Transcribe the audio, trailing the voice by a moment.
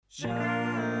Hello.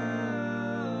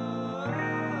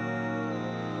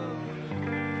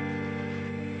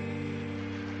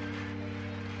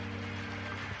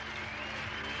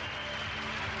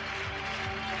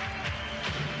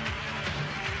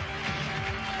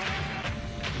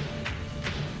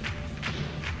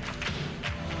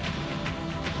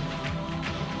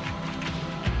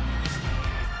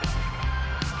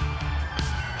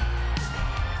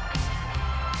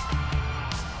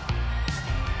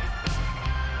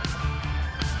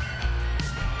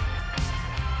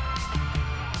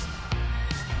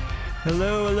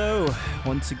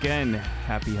 Once again,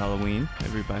 happy Halloween,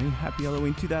 everybody. Happy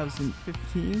Halloween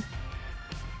 2015.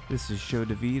 This is Show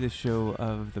de Vie, the show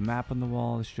of the map on the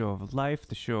wall, the show of life,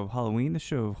 the show of Halloween, the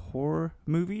show of horror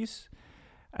movies.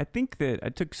 I think that I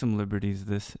took some liberties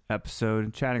this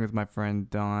episode, chatting with my friend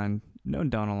Don. Known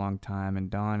Don a long time, and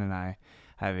Don and I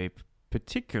have a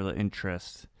particular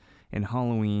interest in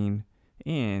Halloween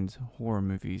and horror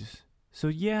movies. So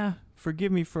yeah,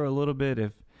 forgive me for a little bit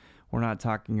if we're not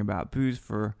talking about booze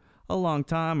for a long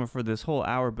time or for this whole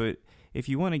hour, but if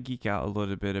you want to geek out a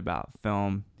little bit about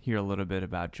film, hear a little bit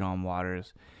about John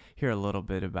Waters, hear a little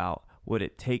bit about what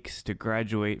it takes to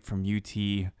graduate from UT,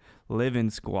 live in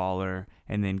squalor,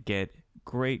 and then get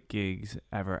great gigs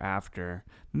ever after,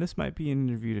 then this might be an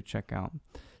interview to check out.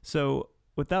 So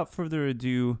without further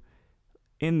ado,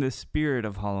 in the spirit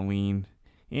of Halloween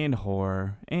and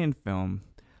horror and film,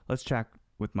 let's chat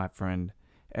with my friend,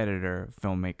 editor,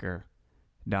 filmmaker,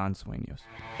 Don Sueños.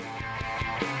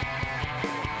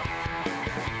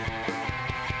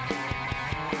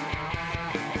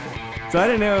 So I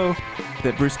didn't know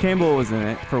that Bruce Campbell was in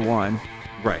it, for one.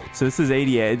 Right. So this is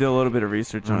 88. I did a little bit of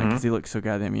research on it because he looks so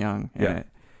goddamn young in it.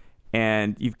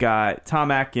 And you've got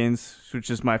Tom Atkins, which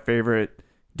is my favorite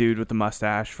dude with the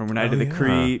mustache from Night of the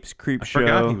Creeps, Creep Show. I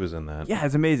forgot he was in that. Yeah,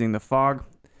 it's amazing. The Fog.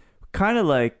 Kind of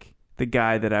like the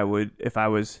guy that I would, if I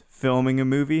was filming a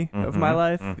movie of my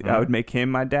life, I would make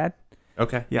him my dad.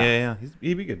 Okay. Yeah.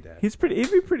 He'd be a good dad.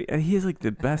 He'd be pretty, he's like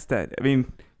the best dad. I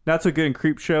mean, not so good in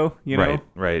Creep Show, you know?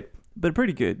 Right. But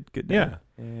pretty good dad.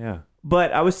 Yeah.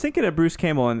 But I was thinking of Bruce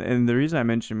Campbell, and the reason I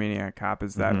mentioned Maniac Cop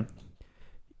is that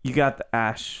you got the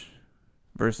Ash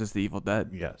versus the Evil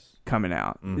Dead coming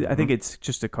out. I think it's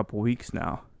just a couple weeks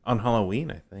now. On Halloween,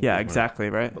 I think. Yeah, exactly,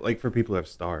 right? But like for people who have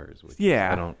stars. Which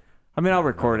I mean, I'll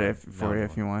record it for you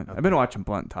if you want. Okay. I've been watching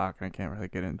Blunt Talk, and I can't really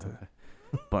get into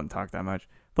Blunt Talk that much.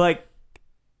 But, like,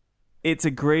 it's a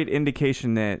great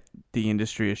indication that the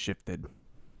industry has shifted.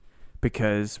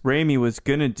 Because Raimi was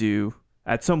going to do,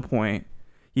 at some point,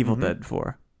 Evil Dead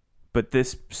 4. But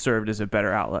this served as a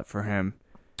better outlet for him.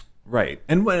 Right.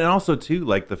 And also, too,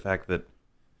 like, the fact that,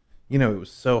 you know, it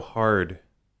was so hard.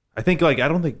 I think, like, I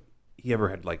don't think he ever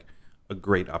had, like, a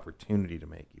great opportunity to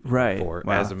make Evil Dead 4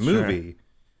 as a movie. Sure.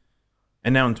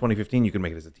 And now in 2015, you can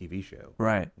make it as a TV show.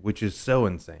 Right. Which is so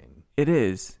insane. It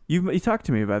is. You talked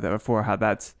to me about that before, how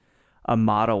that's a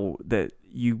model that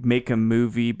you make a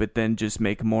movie, but then just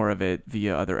make more of it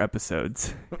via other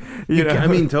episodes. you know? I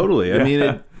mean, totally. Yeah. I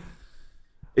mean,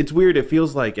 it's weird. It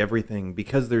feels like everything,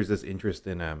 because there's this interest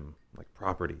in like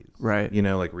properties. Right. You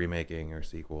know, like remaking or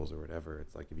sequels or whatever.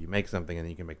 It's like if you make something and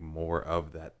then you can make more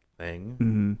of that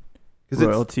thing. Mm-hmm.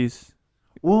 Royalties.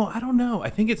 Well, I don't know. I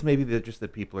think it's maybe just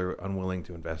that people are unwilling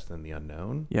to invest in the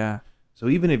unknown. Yeah. So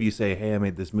even if you say, hey, I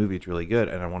made this movie, it's really good,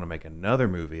 and I want to make another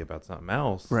movie about something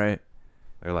else. Right.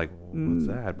 They're like, well, what's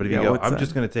that? But if you go, I'm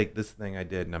just going to take this thing I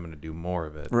did and I'm going to do more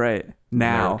of it. Right.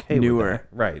 Now, okay, newer.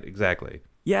 Right, exactly.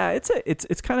 Yeah,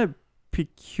 it's kind of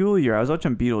peculiar. I was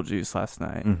watching Beetlejuice last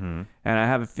night, and I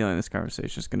have a feeling this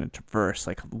conversation is going to traverse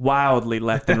like wildly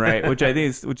left and right, which I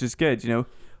think is good, you know.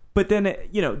 But then,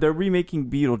 you know, they're remaking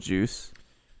Beetlejuice.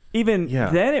 Even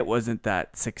then, it wasn't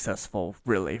that successful,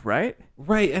 really, right?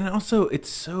 Right, and also, it's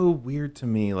so weird to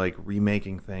me, like,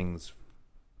 remaking things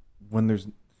when there's...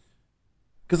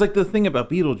 Because, like, the thing about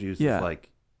Beetlejuice is, like,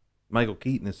 Michael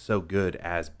Keaton is so good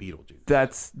as Beetlejuice.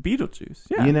 That's Beetlejuice,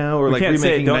 yeah. You know, or, like,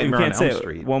 remaking Nightmare on Elm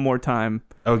Street. One more time.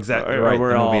 Oh, exactly, right.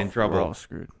 We're all be in trouble. We're all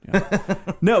screwed. Yeah.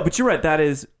 No, but you're right. That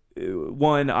is,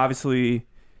 one, obviously...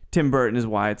 Tim Burton is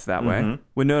why it's that way.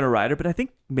 Winona Ryder, but I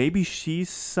think maybe she's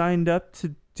signed up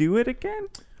to do it again.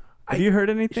 Have you heard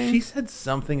anything? She said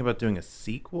something about doing a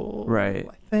sequel, right?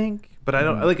 I think, but I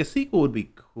don't like a sequel would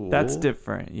be cool. That's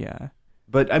different, yeah.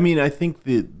 But I mean, I think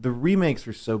the remakes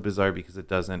are so bizarre because it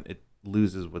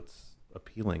loses what's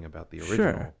appealing about the original,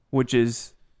 sure. Which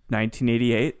is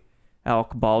 1988. Alec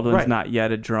Baldwin's not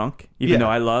yet a drunk, even though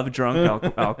I love drunk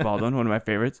Alec Baldwin, one of my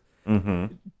favorites.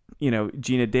 You know,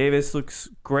 Gina Davis looks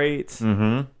great.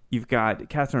 You've got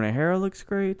Catherine O'Hara looks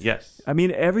great. Yes. I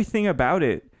mean, everything about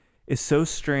it is so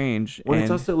strange. Well,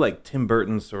 it's also like Tim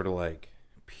Burton's sort of like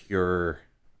pure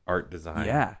art design.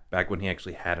 Yeah. Back when he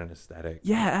actually had an aesthetic.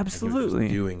 Yeah, absolutely. And he was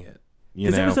just doing it.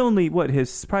 Because it was only,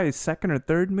 his probably second or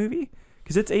third movie?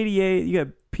 Because it's 88. You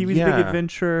got Pee-wee's Big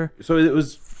Adventure. So it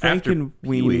was Frank after and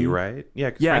Pee-wee, Weenie. right?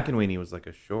 Yeah, because Frank and Weenie was like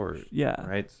a short. Yeah.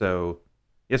 Right? So,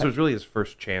 yes, it was really his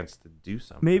first chance to do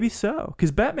something. Maybe so.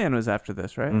 Because Batman was after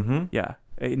this, right? Mm-hmm. Yeah.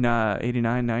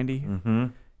 89, 90. Mm-hmm.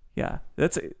 Yeah.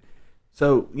 That's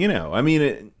So, I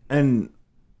mean, and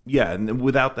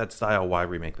without that style, why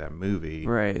remake that movie?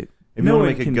 right. If you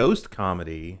want to make a ghost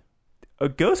comedy... A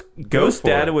Ghost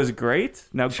Dad was great.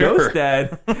 Now Ghost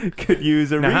Dad could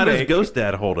use a remake. Now how does Ghost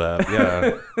Dad hold up?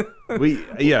 Yeah, we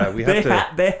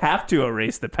have they have to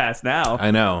erase the past now. I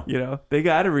know. They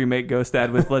got to remake Ghost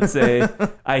Dad with, let's say,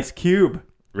 Ice Cube.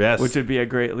 Yes, which would be a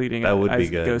great leading. That would be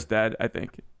good. Ghost Dad, I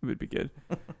think, it would be good.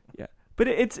 Yeah, but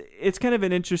it's kind of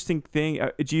an interesting thing.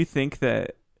 Do you think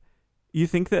that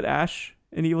Ash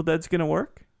and Evil Dead's gonna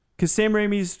work? Because Sam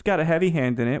Raimi's got a heavy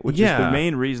hand in it, which is the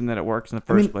main reason that it works in the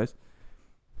first place.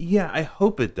 Yeah, I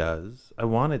hope it does. I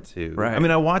want it to. Right. I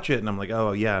mean, I watch it and I'm like,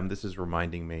 oh yeah, this is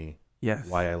reminding me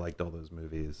why I liked all those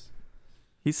movies.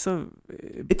 He's so...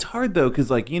 It's hard though, because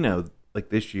like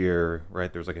this year,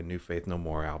 right? There was like a new Faith No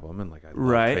More album, and like I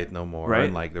loved Faith No More,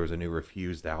 and like there was a new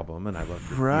Refused album, and I loved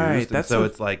Refused. Right. And so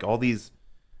it's like all these.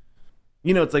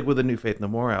 It's like with a new Faith No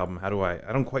More album. I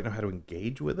don't quite know how to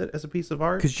engage with it as a piece of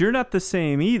art. Because you're not the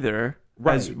same either.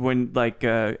 Right. As when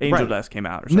Angel Dust came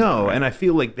out or something. No, right? And I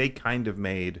feel like they kind of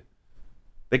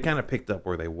picked up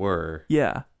where they were.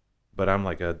 Yeah. But I'm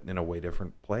like in a way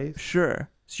different place. Sure.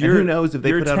 So who knows if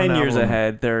they put out an album. You're 10 years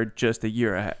ahead, they're just a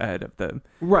year ahead of them.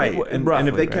 Right. And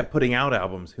if they kept putting out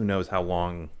albums, who knows how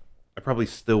long, I probably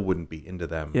still wouldn't be into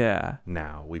them. Yeah.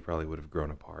 Now. We probably would have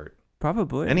grown apart.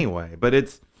 Probably. Anyway, but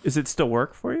Is it still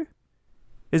work for you?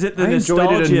 Is it the I nostalgia?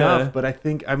 Enjoyed it enough, but I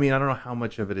don't know how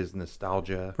much of it is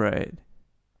nostalgia. Right.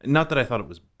 Not that I thought it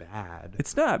was bad.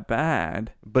 It's not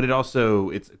bad. But it also,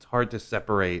 it's hard to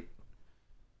separate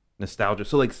nostalgia.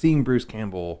 So like seeing Bruce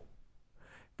Campbell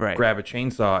grab a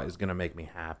chainsaw is going to make me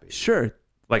happy. Sure.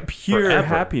 Like pure forever.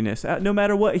 happiness. No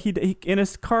matter what he in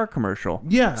his car commercial.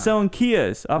 Yeah. Selling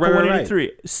Kias off of 183.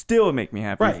 Right. Still make me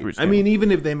happy. Right. I mean,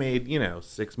 even if they made,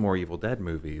 6 more Evil Dead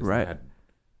movies. Right. And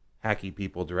had hacky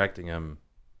people directing them.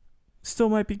 Still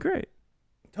might be great.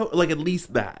 Like at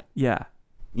least that. Yeah.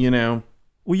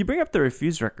 Well, you bring up the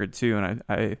Refused record too,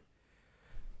 and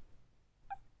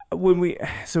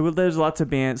there's lots of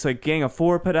bands. Like Gang of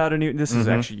Four put out a new. This is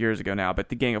actually years ago now, but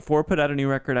the Gang of Four put out a new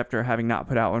record after having not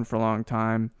put out one for a long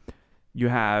time. You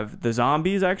have the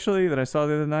Zombies actually that I saw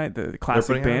the other night, the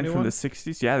classic band from the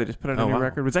 '60s. Yeah, they just put out a new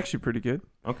record. It was actually pretty good.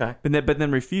 Okay, but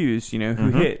then Refused,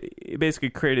 who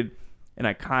basically created an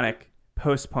iconic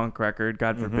post-punk record.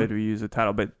 God forbid we use the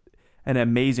title, but an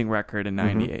amazing record in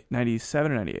 98,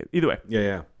 97 or 98. Either way.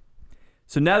 Yeah.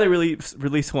 So now they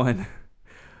release one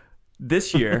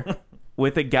this year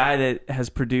with a guy that has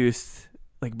produced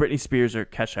like Britney Spears or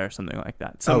Kesha or something like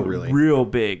that. Some really? Real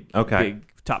big, big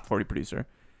top 40 producer.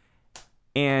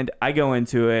 And I go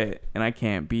into it and I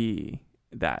can't be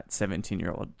that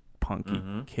 17-year-old punky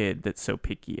kid that's so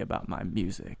picky about my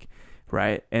music.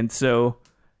 Right. And so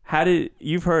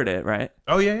you've heard it, right?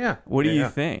 Oh, yeah. What do you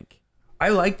think? I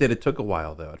liked it. It took a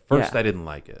while though. At first, I didn't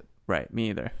like it. Right,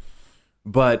 me either.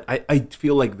 But I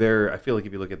feel like if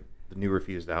you look at the new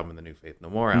Refused album and the new Faith No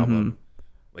More album,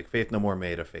 like Faith No More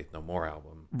made a Faith No More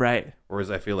album, right? Whereas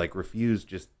I feel like Refused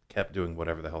just kept doing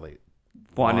whatever the hell they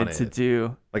wanted to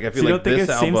do. Like I feel you like don't think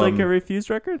this it seems like a Refused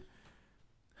record?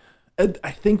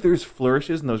 I think there's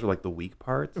flourishes, and those are like the weak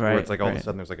parts, right, where it's like all of a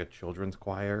sudden there's like a children's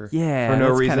choir, for no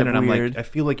reason, kind of and weird. I'm like, I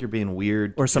feel like you're being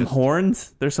weird. Or some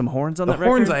horns. There's some horns on that record. The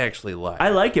horns I actually like. I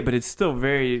like it, but it's still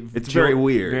very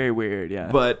weird. Very weird,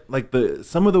 yeah. But like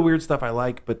some of the weird stuff I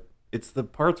like, but it's the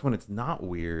parts when it's not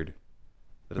weird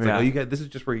that it's like, oh, you guys, this is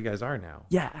just where you guys are now.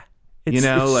 Yeah. It's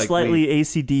like slightly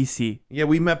AC/DC. Yeah,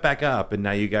 we met back up, and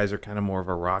now you guys are kind of more of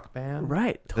a rock band,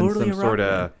 right? Totally, than some sort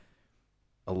of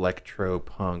electro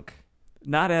punk.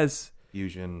 Not as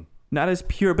fusion, not as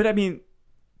pure, but I mean,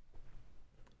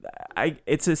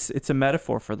 it's a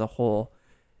metaphor for the whole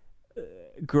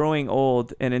growing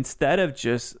old, and instead of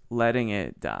just letting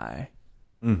it die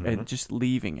and just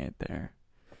leaving it there,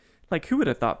 like who would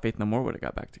have thought Faith No More would have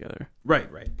got back together? Right.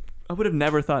 I would have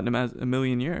never thought in a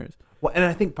million years. Well, and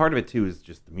I think part of it too is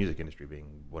just the music industry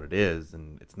being what it is,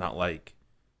 and it's not like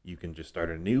you can just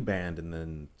start a new band and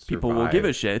then people will give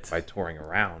a shit by touring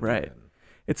around, right? Even.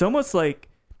 It's almost like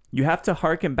you have to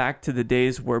harken back to the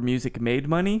days where music made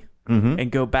money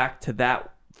and go back to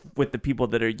that with the people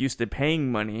that are used to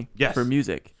paying money for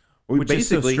music. which is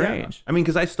so strange. Yeah. I mean,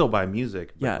 because I still buy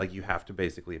music, but like you have to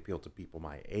basically appeal to people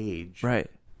my age, right?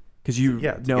 Because you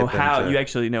know how you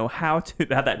actually know how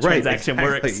that transaction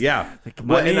works. Yeah, like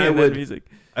money and then music.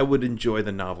 I would enjoy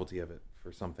the novelty of it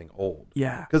for something old.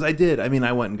 Yeah, because I did. I mean,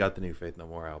 I went and got the new Faith No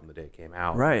More album the day it came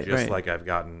out. Right, just like I've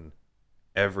gotten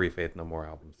every Faith No More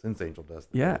album since Angel Dust.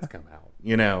 It's come out.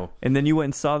 You know. And then you went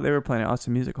and saw they were playing at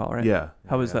Austin Music Hall, right? Yeah.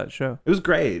 How was that show? It was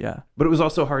great. Yeah, but it was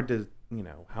also hard to,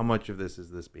 how much of this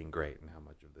is this being great and how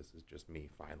much of this is just me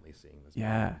finally seeing this.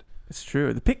 Yeah, band. it's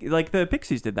true. The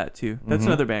Pixies did that too. That's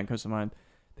another band comes to mind.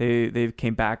 They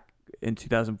came back in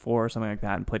 2004 or something like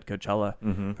that and played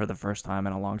Coachella for the first time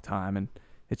in a long time, and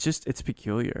it's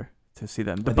peculiar to see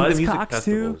them. The Buzzcocks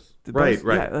too. Right.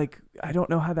 Yeah, like I don't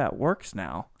know how that works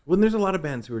now. Well, there's a lot of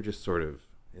bands who are just sort of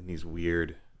in these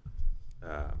weird,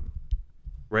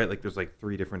 right? Like there's like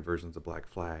 3 different versions of Black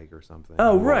Flag or something.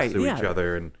 Oh, right. Sue each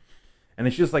other, and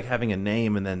it's just like having a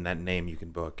name, and then that name you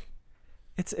can book.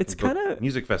 It's kind of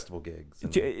music festival gigs.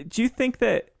 Do you think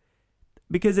that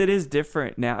because it is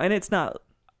different now, and it's not?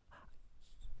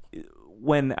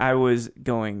 When I was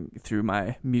going through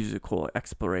my musical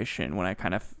exploration, when I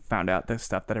kind of found out the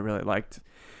stuff that I really liked,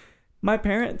 my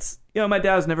parents, my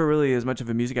dad was never really as much of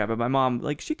a music guy, but my mom,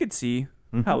 like, she could see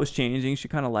how it was changing. She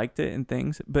kind of liked it and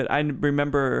things. But I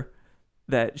remember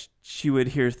that she would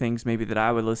hear things maybe that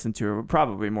I would listen to, or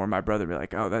probably more my brother would be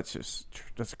like, oh, that's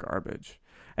garbage.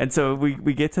 And so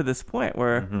we get to this point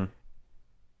where,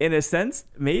 in a sense,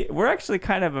 we're actually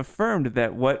kind of affirmed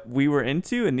that what we were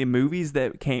into and the movies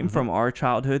that came from our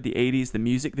childhood, the 80s, the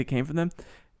music that came from them,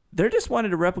 they're just wanted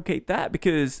to replicate that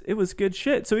because it was good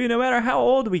shit. So no matter how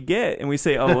old we get and we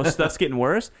say, oh, well, stuff's getting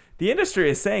worse, the industry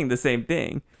is saying the same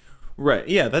thing. Right.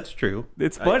 Yeah, that's true.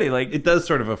 It's funny. Like it does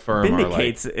sort of affirm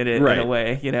vindicates it in a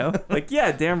way, Like,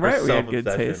 yeah, damn right, we had good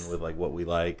taste with like what we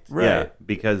liked. Right. Yeah,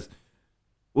 because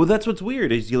that's what's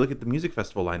weird is you look at the music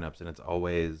festival lineups and it's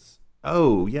always,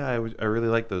 oh yeah, I really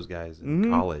like those guys in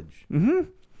college.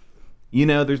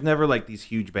 There's never like these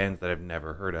huge bands that I've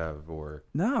never heard of or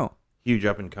huge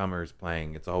up and comers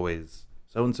playing. It's always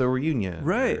so and so reunion.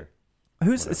 Right.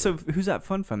 Who's at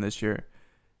Fun this year?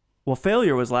 Well,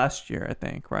 Failure was last year, I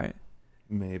think, right?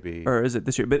 Maybe. Or is it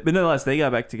this year? But nonetheless, they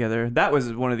got back together. That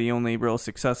was one of the only real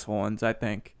successful ones, I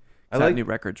think. That new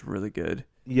record's really good.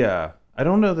 Yeah. I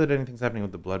don't know that anything's happening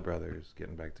with the Blood Brothers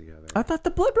getting back together. I thought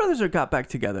the Blood Brothers got back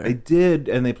together. They did,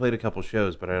 and they played a couple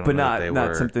shows, but I don't know if they were... But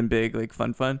not something big like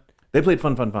Fun? They played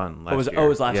Fun last year. Oh, it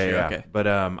was last year, okay. But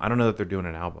I don't know that they're doing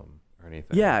an album or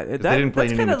anything. Yeah, they didn't play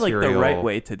that's any kind of like material. the right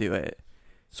way to do it.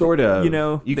 Sort of.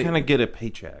 You kind of get a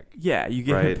paycheck. Yeah, you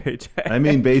get a paycheck. I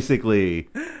mean, basically...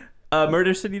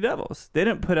 Murder City Devils. They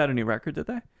didn't put out a new record, did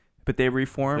they? But they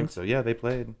reformed. I think so. Yeah, they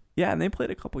played. Yeah, and they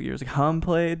played a couple years. Like Hum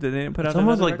played. They didn't put out. It's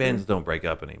almost like record. Bands don't break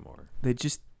up anymore. They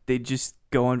just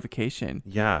go on vacation.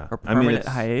 Yeah, or permanent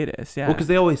hiatus. Yeah. Well, because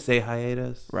they always say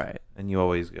hiatus, right? And you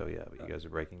always go, yeah, but you guys are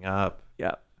breaking up.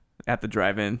 Yeah, at the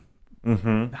drive-in.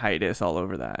 Hiatus all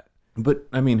over that. But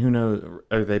I mean, who knows?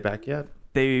 Are they back yet?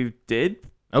 They did.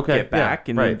 Get back,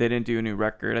 and they didn't do a new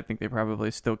record. I think they probably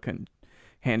still couldn't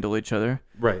handle each other.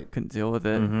 Right. Couldn't deal with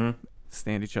it.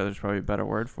 Stand each other is probably a better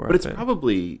word for it. But it's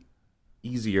probably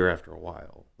easier after a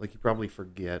while. Like you probably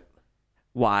forget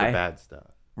the bad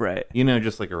stuff. Right.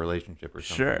 Just like a relationship or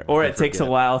something. Sure. Or it takes a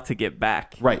while to get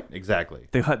back. Right, exactly.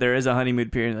 There is a honeymoon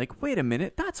period. Like, wait a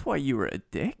minute, that's why you were a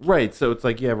dick? Right, so it's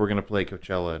like, yeah, we're going to play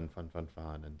Coachella and fun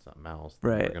and something else.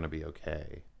 Right. We're going to be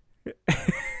okay.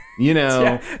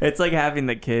 Yeah, it's like having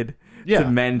the kid to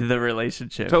mend the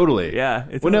relationship. Totally. Yeah.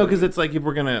 No, because it's like if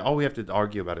we're going to, all we have to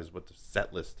argue about is what the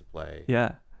set list to play.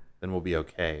 Yeah. Then we'll be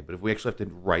okay. But if we actually have to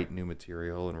write new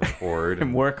material and record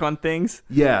and work on things,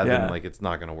 then like it's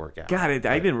not going to work out. God,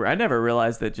 I never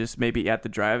realized that just maybe at the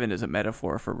drive-in is a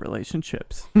metaphor for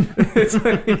relationships. It's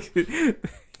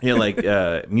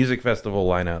like, music festival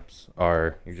lineups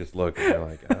are, you just look and you're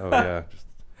like, oh yeah.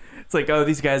 It's like, oh,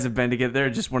 these guys have been together. They're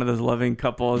just one of those loving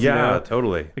couples. Yeah,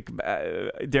 totally.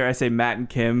 Like, dare I say, Matt and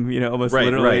Kim? Almost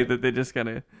literally that they just kind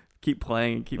of keep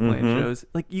playing and keep playing shows.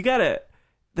 Like you gotta.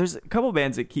 There's a couple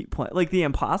bands that keep playing, like the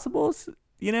Impossibles,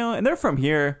 and they're from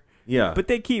here. Yeah. But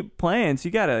they keep playing, so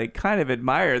you gotta kind of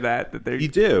admire that they're. You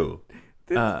do.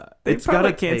 They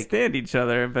probably can't stand each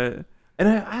other, but. And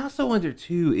I also wonder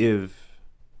too if,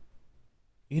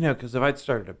 because if I'd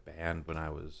started a band when I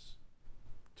was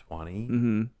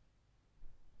 20,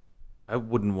 I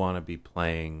wouldn't want to be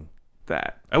playing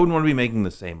that. I wouldn't want to be making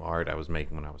the same art I was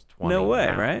making when I was 20. No way,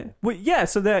 right? Well, yeah.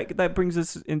 So that brings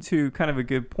us into kind of a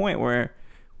good point where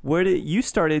you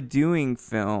started doing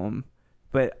film,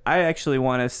 but I actually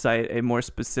want to cite a more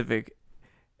specific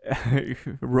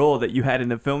role that you had in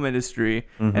the film industry.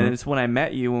 And it's when I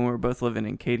met you when we were both living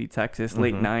in Katy, Texas,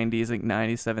 late 90s, like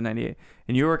 97, 98.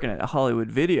 And you were working at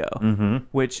Hollywood Video,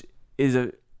 which is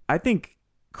I think,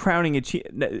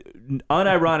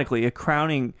 unironically, a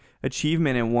crowning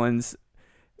achievement in one's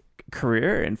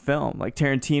career in film. Like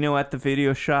Tarantino at the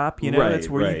video shop, that's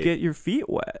where you get your feet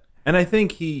wet. And I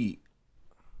think I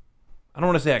don't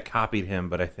want to say I copied him,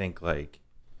 but I think like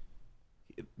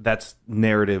that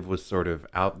narrative was sort of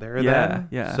out there then.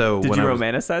 Yeah. So did you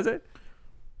romanticize it?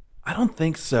 I don't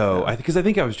think so. Because I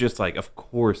think I was just like, of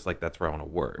course, like that's where I want to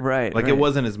work. Right. Like it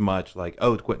wasn't as much like,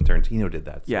 oh, Quentin Tarantino did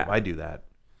that. So Yeah. if I do that,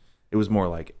 it was more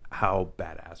like, how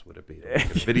badass would it be to work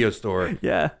at a video store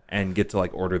and get to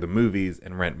like order the movies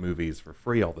and rent movies for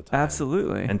free all the time?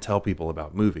 Absolutely. And tell people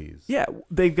about movies. Yeah,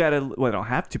 they've got to. Well, they don't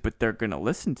have to, but they're going to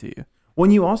listen to you.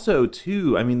 When you also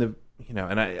too, I mean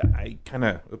and I kind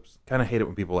of hate it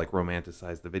when people like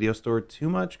romanticize the video store too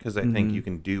much, because I think you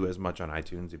can do as much on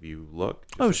iTunes if you look.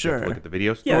 Sure. You look at the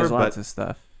video store. Yeah, there's lots of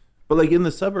stuff. But like in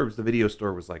the suburbs, the video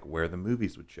store was like where the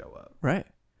movies would show up. Right.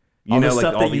 Like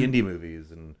all the indie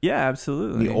movies and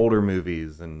absolutely, the older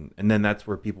movies, and then that's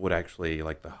where people would actually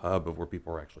like the hub of where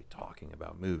people were actually talking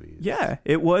about movies. Yeah,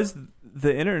 it was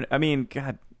the internet. I mean,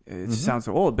 God, it sounds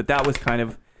so old, but that was kind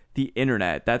of the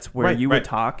internet. That's where you would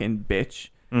talk and bitch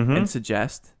and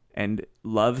suggest and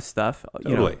love stuff.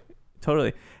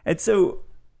 Totally. And so,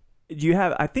 do you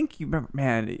have? I think you remember,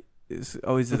 man. It's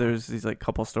always there's these like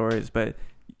couple stories, but.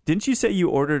 Didn't you say you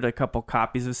ordered a couple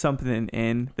copies of something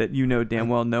in that damn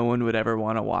well no one would ever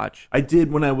want to watch? I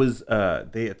did when I was.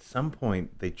 They at some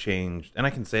point they changed, and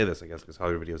I can say this, I guess, because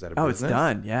Hollywood Video's out of business. Oh, it's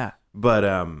done, yeah.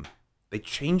 But they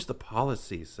changed the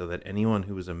policy so that anyone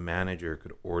who was a manager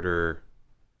could order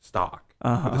stock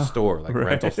for the store, like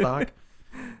rental stock.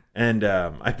 And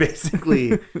I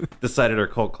basically decided our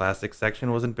cult classics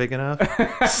section wasn't big enough,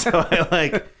 so I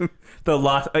like the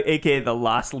lost, aka the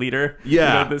lost leader.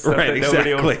 Yeah, the stuff that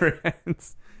exactly. Nobody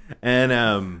overruns.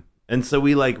 And so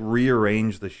we like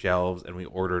rearranged the shelves and we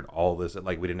ordered all this.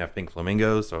 Like we didn't have pink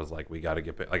flamingos, so I was like, we got to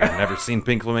get like I've never seen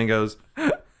pink flamingos,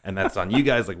 and that's on you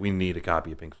guys. Like we need a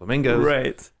copy of pink flamingos,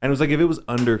 right? And it was like if it was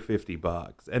under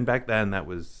 $50, and back then that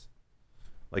was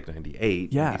like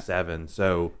 98, 97,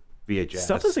 so. VHS.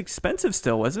 Stuff was expensive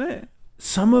still, wasn't it?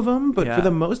 Some of them, but for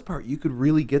the most part, you could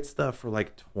really get stuff for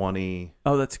like 20.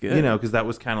 Oh, that's good. Because that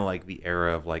was kind of like the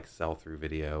era of like sell-through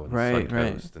video and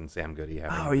Suncoast and Sam Goody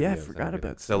having. Oh yeah, I forgot about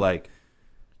that. So like,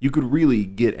 you could really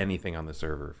get anything on the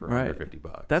server for under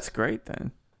 $50. That's great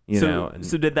then.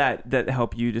 So did that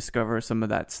help you discover some of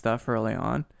that stuff early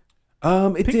on?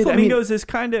 It Pink did. Flamingos is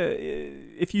kind of,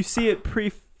 if you see it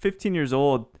pre 15 years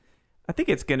old. I think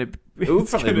it's gonna.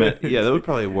 That would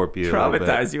probably warp you.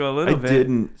 Traumatize you a little bit. I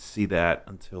didn't see that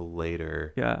until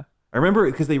later. Yeah, I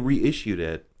remember because they reissued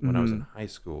it when I was in high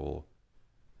school.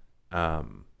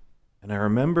 And I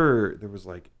remember there was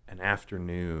like an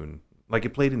afternoon, like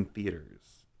it played in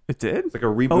theaters. It did. It's like a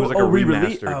it was like a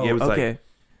remastered. Oh, it was okay. like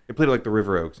it played at like the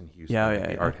River Oaks in Houston,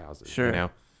 the art houses. Sure. And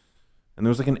there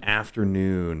was like an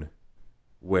afternoon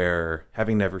where,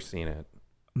 having never seen it,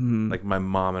 like my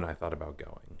mom and I thought about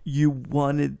going. You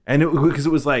wanted, and because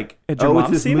it was like, it's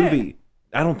this movie.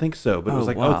 I don't think so, but it was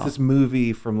like, it's this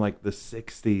movie from like the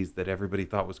 60s that everybody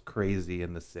thought was crazy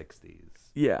in the 60s.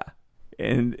 Yeah,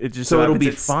 and it just so it'll be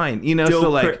fine,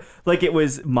 So like it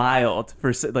was mild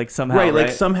for like somehow, right? Like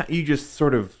somehow you just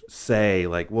sort of say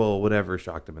like, well, whatever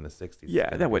shocked them in the 60s.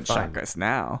 Yeah, that would shock us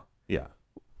now. Yeah.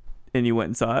 And you went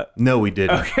and saw it? No, we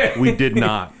didn't. Okay. We did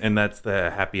not. And that's the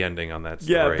happy ending on that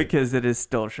story. Yeah, because it is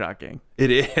still shocking.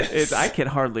 It is. I can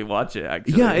hardly watch it,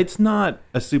 actually. Yeah, it's not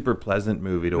a super pleasant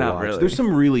movie to watch. Really. There's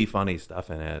some really funny stuff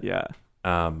in it. Yeah.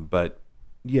 But,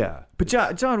 yeah. But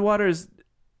John Waters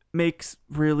makes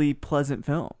really pleasant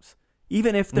films.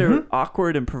 Even if they're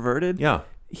awkward and perverted. Yeah.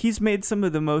 He's made some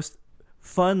of the most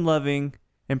fun-loving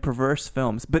and perverse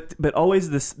films. But always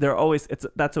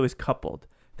that's always coupled.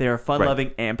 They are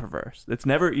fun-loving and perverse. It's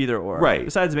never either or. Right.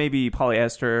 Besides maybe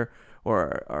Polyester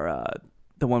or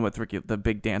the one with Ricky, the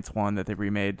big dance one that they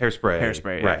remade.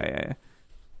 Hairspray. Right. Yeah.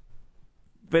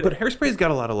 But Hairspray's got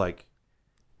a lot of like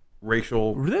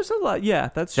racial. There's a lot. Yeah,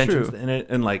 that's tensions true. in it,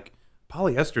 and like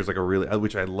Polyester's like a really,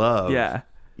 which I love. Yeah.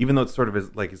 Even though it's sort of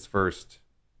his first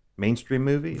mainstream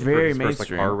movie, very his mainstream,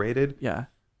 first like R-rated. Yeah.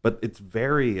 But it's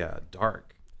very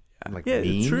dark. Yeah. Like yeah,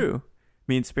 mean. It's true.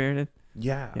 Mean-spirited.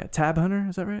 Yeah. Yeah. Tab Hunter,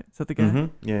 is that right? Is that the guy?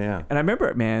 Mm-hmm. Yeah. And I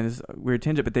remember, man, this is a weird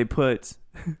tangent, but they put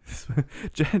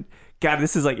God,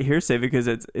 this is like hearsay because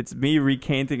it's me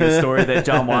recanting a story that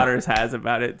John Waters has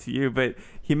about it to you. But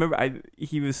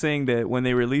he was saying that when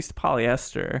they released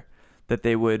Polyester, that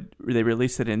they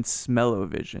released it in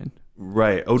Smell-O-Vision,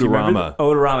 Right, Odorama.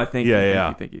 Odorama, thank you.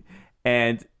 Yeah. Thank you.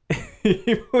 And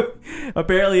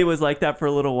apparently it was like that for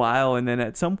a little while, and then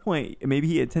at some point maybe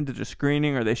he attended a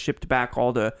screening or they shipped back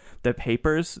all the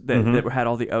papers that had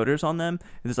all the odors on them.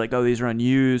 It's like, oh, these are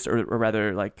unused, or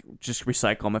rather like just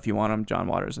recycle them if you want them, John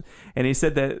Waters. And he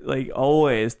said that like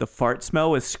always the fart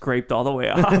smell was scraped all the way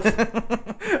off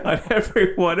on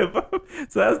every one of them.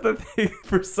 So that's the thing.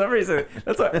 For some reason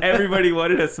that's what everybody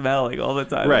wanted to smell like all the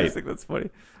time. Right. I just think that's funny.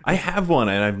 I have one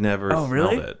and I've never smelled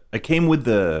really? it.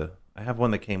 I have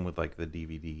one that came with like the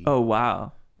DVD. Oh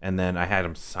wow! And then I had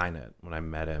him sign it when I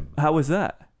met him. How was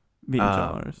that? Meeting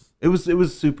John Waters. It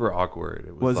was super awkward.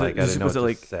 It was like I didn't know what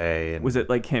to say. And was it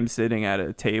like him sitting at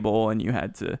a table and you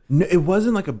had to? No, it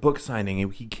wasn't like a book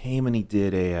signing. He came and he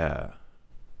did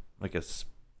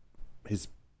his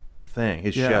thing,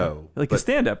 his show, like a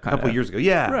stand-up kind of a couple years ago.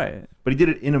 Yeah, right. But he did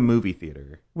it in a movie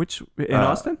theater. Which in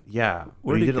Austin? Yeah,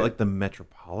 Where he did it like the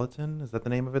Metropolitan. Is that the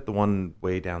name of it? The one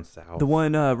way down south. The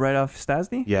one right off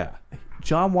Stasny. Yeah.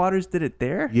 John Waters did it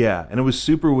there. Yeah, and it was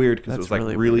super weird because it was like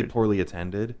really weird. poorly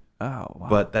attended. Oh wow!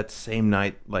 But that same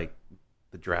night, like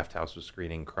the Draft House was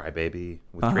screening Crybaby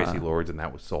with Tracy Lords, and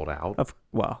that was sold out.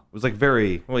 Wow. It was like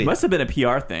very. Well, It must have been a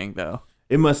PR thing though.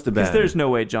 It must have been. Because there's no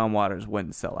way John Waters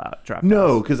wouldn't sell out Draft House.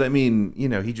 No, because I mean,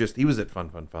 he was at Fun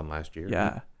last year.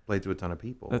 Yeah. He played to a ton of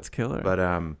people. That's killer. But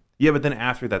but then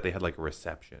after that they had like a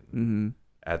reception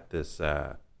at this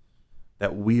that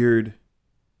weird.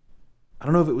 I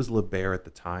don't know if it was LeBaire at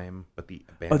the time, but the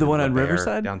one on LeBaire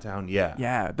Riverside downtown. Yeah.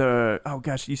 Yeah.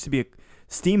 It used to be a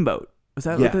steamboat. Was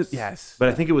that? Yes. Yes. But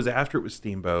I think it was after it was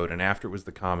Steamboat and after it was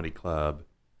the Comedy Club.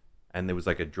 And there was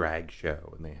like a drag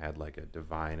show, and they had like a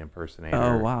Divine impersonator.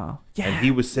 Oh wow! Yeah, and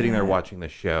he was sitting there watching the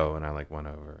show, and I like went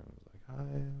over and was like,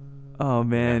 "Hi." Oh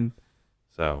man!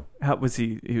 Yeah. So how was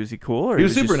he? Was he cool? Or he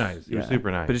was super nice. He was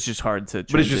super nice. But it's just hard to.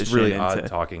 But it's just really odd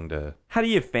talking to. How do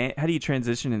you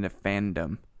transition into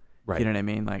fandom? Right. You know what I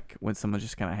mean? Like when someone's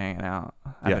just kind of hanging out.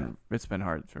 It's been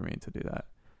hard for me to do that.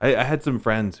 I had some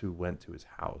friends who went to his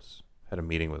house. Had a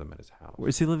meeting with him at his house. Where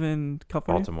does he live in?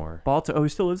 Baltimore. Oh, he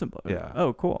still lives in Baltimore. Yeah.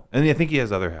 Oh, cool. And I think he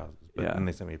has other houses. But then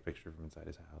they sent me a picture from inside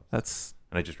his house.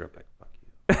 And I just wrote back, "Fuck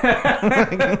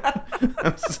you."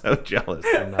 I'm so jealous.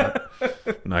 I'm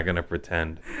not gonna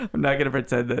pretend. I'm not gonna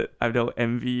pretend that I don't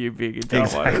envy you being in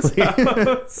John Waters'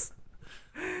 house.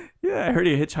 Yeah, I heard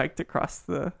he hitchhiked across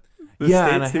the states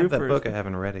and I too. have that book. I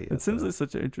haven't read it yet. It seems like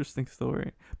such an interesting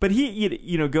story. But he,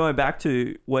 going back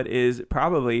to what is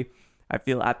probably, I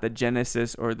feel, at the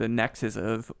genesis or the nexus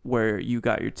of where you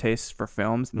got your tastes for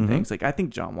films and things. Like I think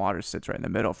John Waters sits right in the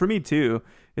middle. For me too.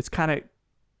 It's kind of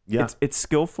it's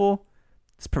skillful,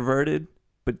 it's perverted,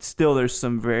 but still there's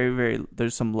some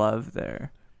there's some love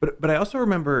there. But I also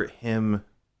remember him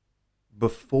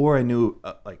before I knew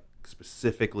like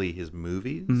specifically his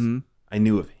movies. I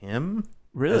knew of him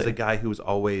as a guy who was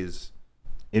always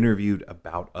interviewed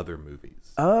about other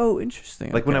movies. Oh,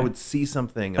 interesting. Like when I would see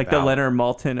something like about, the Leonard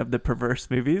Maltin of the perverse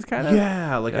movies, kind of.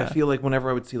 Yeah, like I feel like whenever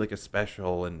I would see like a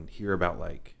special and hear about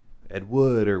like Ed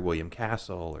Wood or William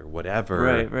Castle or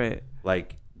whatever, right,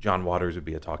 like John Waters would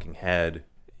be a talking head,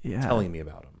 telling me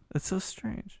about him. That's so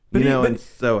strange. And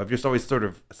so I've just always sort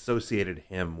of associated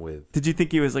him with. Did you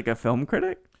think he was like a film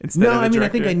critic instead No, of a I mean, director?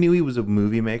 I think I knew he was a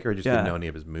movie maker. I just didn't know any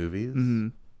of his movies.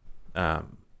 Yeah,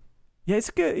 it's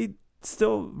good. He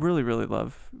still really, really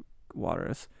love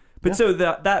Waters. But so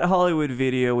that Hollywood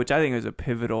video, which I think was a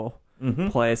pivotal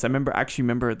place. I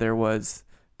remember there was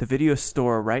the video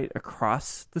store right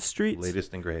across the street.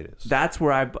 Latest and Greatest. That's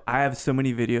where I have so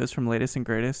many videos from Latest and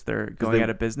Greatest. They're going out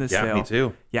of business sale. Yeah, me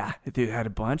too. Yeah, they had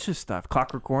a bunch of stuff.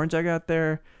 Clockwork Orange I got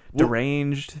there.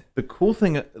 Deranged. The cool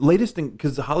thing,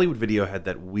 because the Hollywood Video had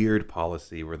that weird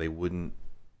policy where they wouldn't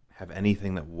have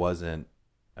anything that wasn't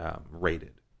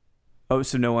rated. Oh,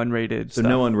 so no unrated stuff. So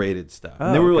no unrated stuff. Oh,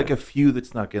 and there were like a few that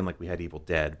snuck in, like we had Evil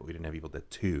Dead, but we didn't have Evil Dead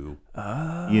 2. Oh,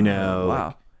 wow.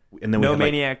 Like, and then no we had,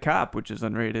 Maniac Cop, which is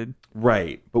unrated.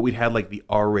 Right. But we'd had like the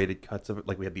R-rated cuts of it.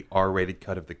 Like we had the R-rated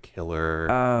cut of The Killer,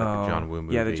 like the John Woo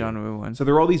movie. Yeah, the John Woo one. So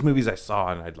there were all these movies I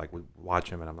saw, and I'd like watch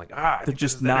them, and I'm like, they're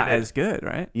just not as good,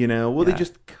 right? They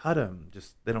just cut them.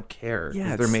 They don't care.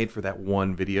 Yeah, they're made for that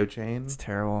one video chain. It's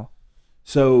terrible.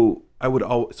 So I would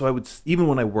even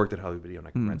when I worked at Hollywood Video and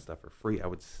I could rent stuff for free, I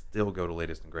would still go to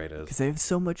Latest and Greatest because they have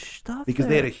so much stuff. Because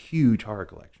they had a huge horror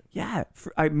collection. Yeah,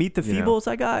 I Meet the Feebles.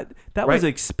 I got that was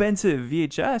expensive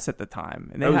VHS at the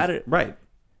time, and they had it right.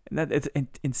 And it's an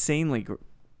insanely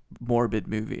morbid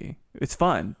movie. It's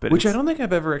fun, but which I don't think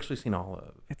I've ever actually seen all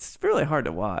of. It's really hard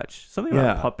to watch. Something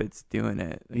about puppets doing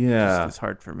it. It's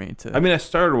hard for me to. I mean, I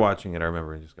started watching it. I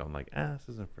remember just going like, this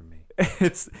isn't for me.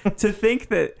 It's to think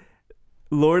that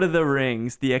Lord of the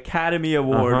Rings, the Academy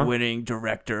Award winning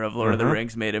director of Lord of the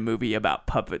Rings, made a movie about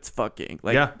puppets fucking.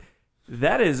 Like,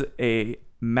 that is a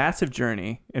massive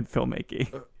journey in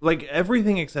filmmaking. Like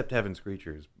everything except Heaven's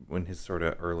Creatures, when his sort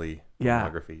of early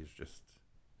filmography is just,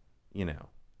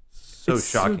 so it's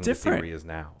shocking to see where he is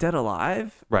now. Dead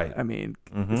Alive, right? I mean,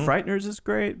 The Frighteners is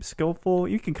great, skillful.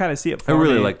 You can kind of see it. I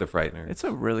really like The Frighteners. It's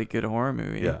a really good horror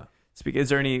movie. Yeah. Is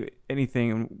there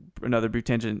anything? Another brief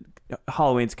tangent.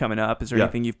 Halloween's coming up. Is there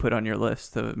anything you've put on your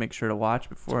list to make sure to watch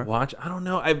before? I don't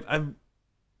know. I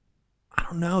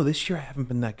don't know. This year I haven't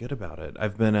been that good about it.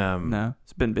 I've been no,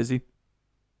 it's been busy.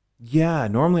 Yeah,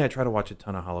 normally I try to watch a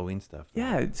ton of Halloween stuff.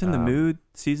 Yeah, it's in the mood.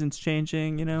 Season's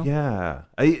changing. Yeah,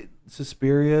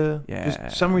 Suspiria. Yeah, just for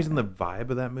some reason the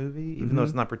vibe of that movie, even though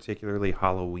it's not particularly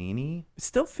Halloween-y, it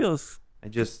still feels. I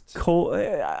just cold.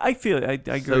 I feel. I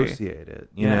agree. Associate it.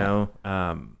 You know.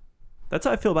 That's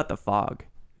how I feel about The Fog.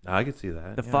 I could see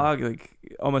that. The Fog, like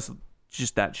almost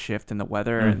just that shift in the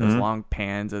weather and those long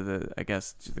pans of the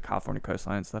California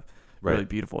coastline and stuff. Right. Really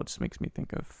beautiful. It just makes me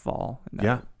think of fall. And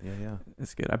yeah.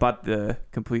 It's good. I bought the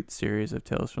complete series of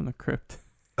Tales from the Crypt.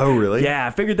 Oh, really? Yeah,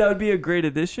 I figured that would be a great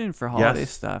addition for holiday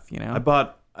stuff. I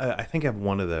bought. I think I have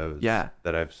one of those. Yeah.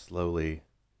 That I've slowly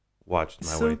watched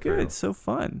my way through. So good. It's so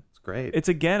fun. Great. It's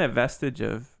again a vestige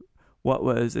of what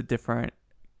was a different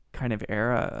kind of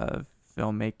era of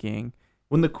filmmaking.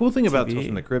 When the cool thing about Tales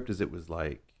from the Crypt is it was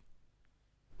like,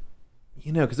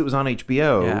 because it was on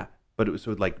HBO, but it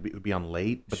would be on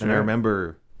late. But then I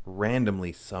remember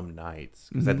randomly some nights,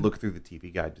 because I'd look through the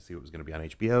TV guide to see what was going to be on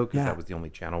HBO, because that was the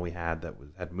only channel we had that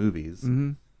had movies.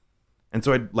 And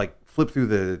so I'd flip through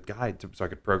the guide so I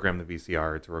could program the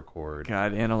VCR to record.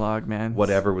 God, analog, man.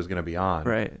 Whatever was going to be on.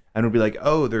 Right. And it would be like,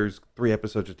 oh, there's 3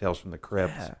 episodes of Tales from the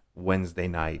Crypt Wednesday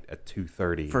night at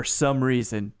 2:30. For some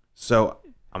reason. So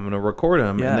I'm going to record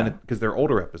them, and then because they're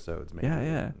older episodes, maybe.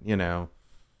 Yeah.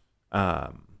 But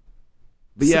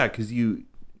because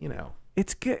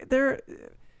it's good. They're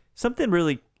something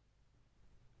really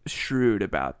shrewd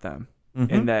about them,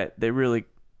 in that they really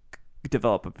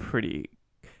develop a pretty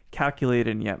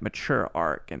calculated and yet mature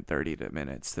arc in 30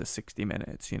 minutes to 60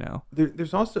 minutes.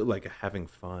 There's also having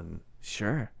fun.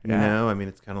 Sure. I mean,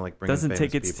 it's kind of like bringing doesn't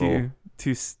take it people.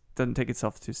 doesn't take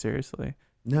itself too seriously.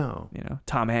 No.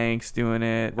 Tom Hanks doing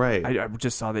it. Right. I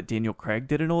just saw that Daniel Craig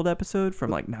did an old episode from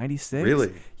 96.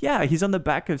 Really? Yeah, he's on the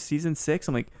back of season 6.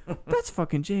 I'm like, that's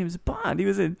fucking James Bond. He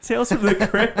was in Tales from the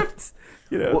Crypt.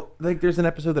 Well, there's an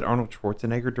episode that Arnold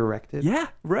Schwarzenegger directed. Yeah,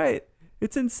 right.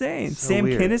 It's insane. So Sam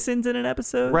weird. Kinnison's in an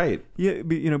episode. Right. Yeah,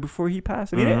 before he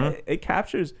passed. I mean, it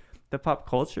captures the pop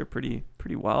culture pretty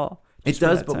well. It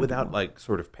does, but without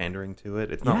sort of pandering to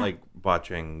it. It's not like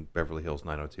watching Beverly Hills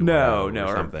 90210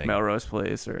 or something. Or Melrose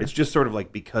Place. It's just sort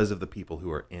of because of the people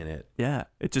who are in it. Yeah,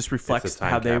 it just reflects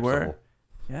how they were.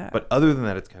 Yeah. But other than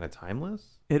that, it's kind of timeless.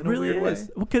 It really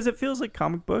is. Because it feels like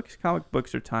comic books. Comic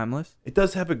books are timeless. It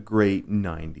does have a great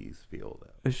 90s feel,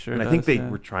 though. It sure does. And I think they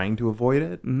were trying to avoid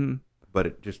it, but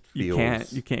it just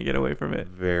feels... You can't get away from it.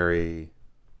 Very...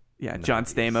 Yeah, John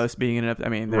Stamos being in it. I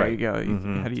mean, there you go. How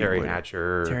do you Terry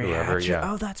Hatcher, whoever. Hatcher.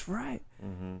 Yeah. Oh, that's right.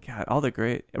 God, all the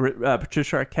great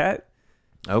Patricia Arquette.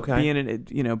 Okay.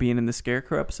 Being in the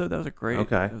Scarecrow episode, that was a great.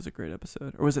 Okay. That was a great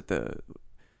episode. Or was it the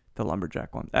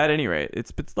lumberjack one? At any rate,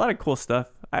 it's a lot of cool stuff.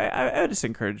 I just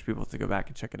encourage people to go back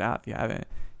and check it out if you haven't. It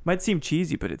might seem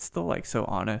cheesy, but it's still so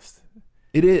honest.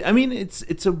 It is. I mean,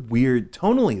 it's a weird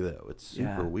tonally though. It's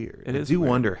super weird. It is. I do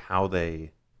wonder how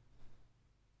they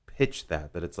pitch that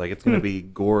it's it's going to be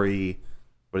gory,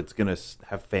 but it's going to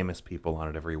have famous people on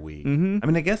it every week. I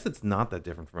mean, I guess it's not that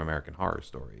different from American Horror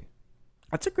Story.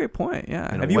 That's a great point.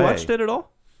 Yeah. Have you watched it at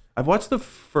all? I've watched the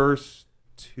first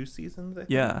 2 seasons. I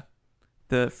think. Yeah.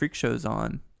 The Freak Show's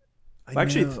on.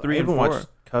 Actually, it's 3 and 4. I haven't watched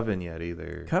Coven yet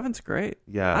either. Coven's great.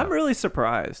 Yeah. I'm really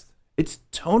surprised. It's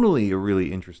tonally a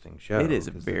really interesting show. It is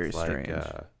very strange.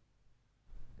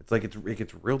 It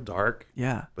gets real dark.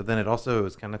 Yeah. But then it also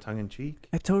is kind of tongue in cheek.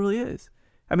 It totally is.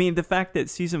 I mean, the fact that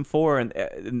season 4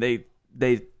 and they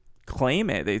claim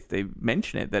it, they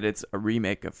mention it, that it's a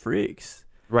remake of Freaks.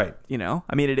 Right.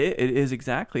 I mean, it is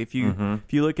exactly. If you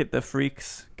look at the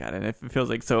Freaks, God, and it feels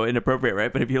like so inappropriate,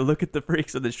 right? But if you look at the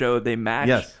Freaks of the show, they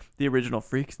match the original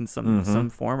Freaks in some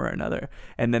form or another.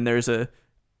 And then there's a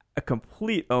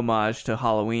complete homage to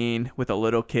Halloween with a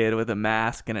little kid with a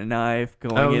mask and a knife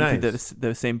going into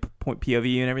the same point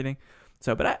POV and everything.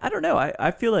 So, but I don't know.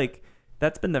 I feel like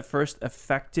that's been the first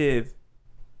effective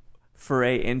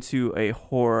foray into a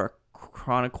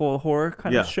chronicle horror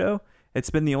kind of show. It's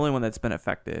been the only one that's been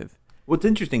effective. What's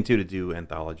interesting too to do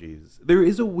anthologies, there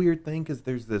is a weird thing because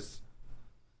there's this,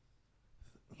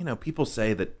 people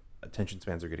say that attention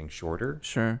spans are getting shorter.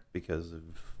 Sure. Because of,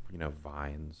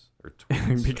 Vines or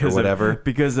tweets or whatever.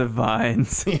 Because of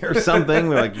Vines. Or something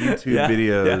like YouTube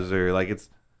videos or like it's.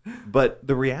 But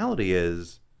the reality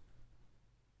is,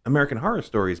 American Horror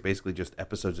Story is basically just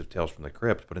episodes of Tales from the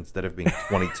Crypt, but instead of being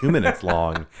 22 minutes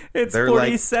long, they're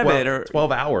 47 like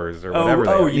 12 hours or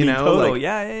whatever. You know, total. Like,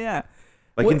 yeah.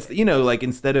 Like, like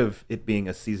instead of it being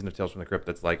a season of Tales from the Crypt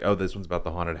that's like, oh, this one's about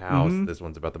the haunted house, this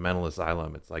one's about the mental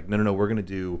asylum. It's like, no, we're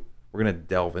gonna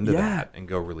delve into that and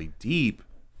go really deep.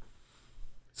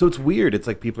 So it's weird. It's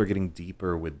like people are getting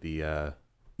deeper with the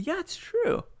it's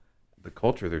true. The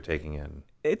culture they're taking in.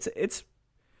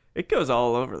 It goes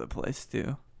all over the place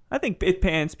too. I think it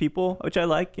pans people, which I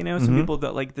like. Some people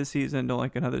that like this season don't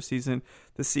like another season.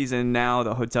 The season now,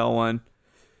 the hotel one,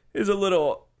 is a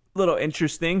little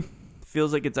interesting.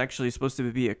 Feels like it's actually supposed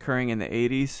to be occurring in the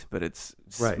 80s, but it's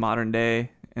modern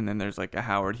day. And then there's like a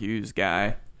Howard Hughes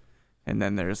guy, and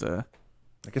then there's a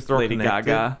Lady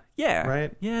Gaga. Yeah,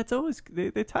 right. Yeah, it's always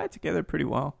they tie it together pretty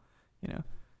well.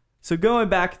 So going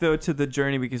back though to the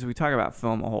journey, because we talk about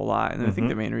film a whole lot, and I think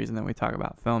the main reason that we talk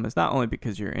about film is not only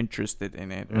because you're interested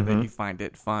in it or that you find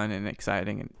it fun and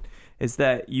exciting, is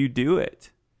that you do it.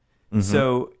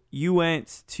 So you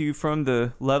went from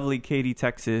the lovely Katy,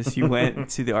 Texas, you went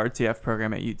to the RTF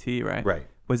program at UT, right? Right.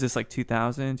 Was this like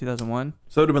 2000, 2001?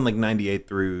 So it would have been like 98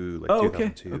 through like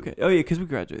 2002. Okay. Oh yeah, because we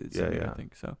graduated soon, I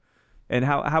think so. And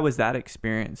how was that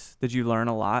experience? Did you learn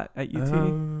a lot at UT?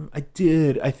 I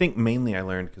did. I think mainly I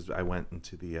learned because I went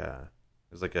into the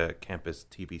it was like a campus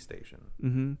TV station.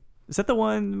 Mm-hmm. Is that the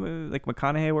one like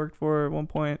McConaughey worked for at one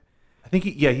point? I think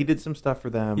he did some stuff for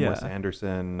them. Yeah. Wes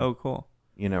Anderson. Oh, cool.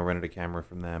 Rented a camera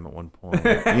from them at one point.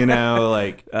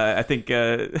 Like I think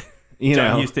John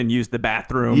Huston used the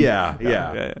bathroom.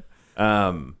 Yeah.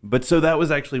 But so that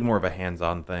was actually more of a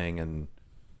hands-on thing, and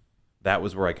that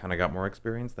was where I kind of got more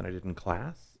experience than I did in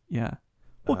class. Yeah.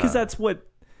 Well, because that's what,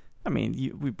 I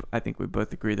mean, I think we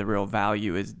both agree the real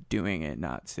value is doing it,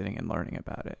 not sitting and learning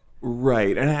about it.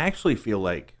 Right. And I actually feel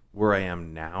like where I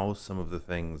am now, some of the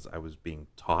things I was being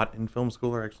taught in film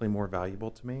school are actually more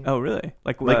valuable to me. Oh, really?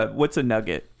 Like what's a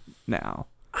nugget now?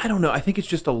 I don't know. I think it's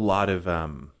just a lot of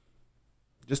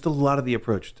the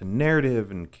approach to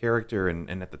narrative and character. And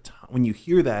at the time, when you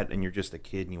hear that and you're just a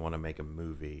kid and you want to make a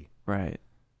movie. Right.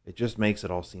 It just makes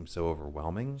it all seem so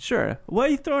overwhelming. Sure. Why are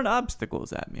you throwing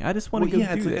obstacles at me? I just want to do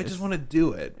this. I just want to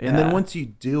do it. Yeah. And then once you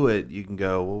do it, you can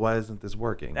go, well, why isn't this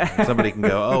working? And somebody can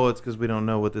go, oh, it's because we don't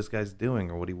know what this guy's doing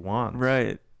or what he wants.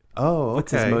 Right. Oh, okay.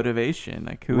 What's his motivation?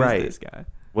 Like, who is this guy?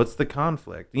 What's the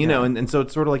conflict? You know, and so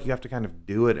it's sort of like you have to kind of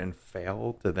do it and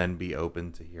fail to then be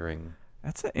open to hearing.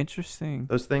 That's an interesting.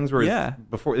 Those things where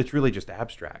before it's really just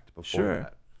abstract before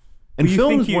that. And well,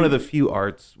 film is one of the few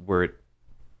arts where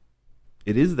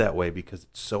it is that way because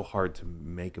it's so hard to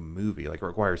make a movie. Like, it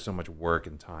requires so much work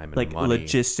and time and like money.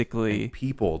 Logistically. And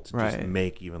people to just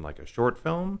make even like a short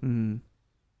film. Mm-hmm.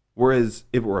 Whereas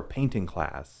if it were a painting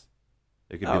class,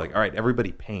 it could be like, all right,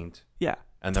 everybody paint. Yeah.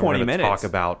 And then we're going to talk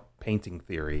about painting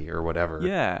theory or whatever.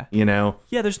 Yeah.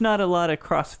 Yeah, there's not a lot of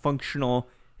cross-functional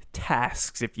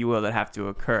tasks, if you will, that have to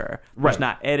occur. There's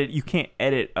not you can't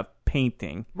edit a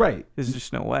painting. Right. There's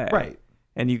just no way. Right.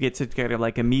 And you get to kind of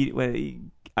like immediately.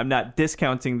 I'm not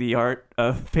discounting the art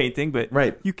of painting, but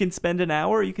you can spend an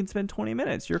hour, you can spend 20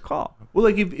 minutes. Your call. Well,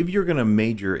 like if you're going to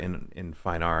major in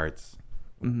fine arts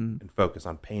and focus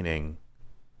on painting,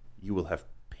 you will have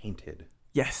painted.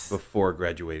 Yes. Before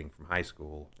graduating from high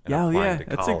school. And to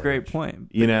that's college, a great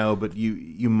point. But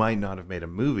you might not have made a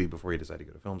movie before you decide to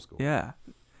go to film school. Yeah.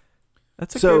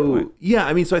 That's a great point. Yeah,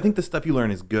 I mean, so I think the stuff you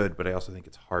learn is good, but I also think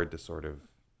it's hard to sort of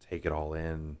take it all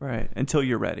in. Right. Until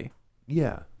you're ready.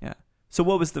 Yeah. Yeah. So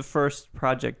what was the first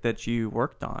project that you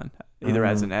worked on, either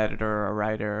as an editor or a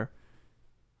writer?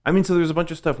 I mean, so there's a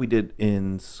bunch of stuff we did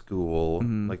in school.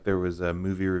 Mm-hmm. Like there was a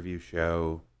movie review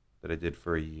show that I did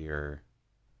for a year.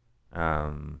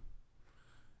 And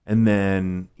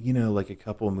then, like a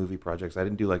couple of movie projects. I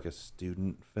didn't do like a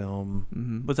student film.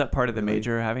 Mm-hmm. Was that part of the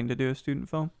major, having to do a student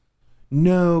film?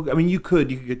 No, I mean, you could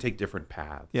take different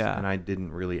paths. Yeah. And I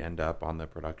didn't really end up on the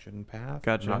production path.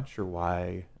 Gotcha. I'm not sure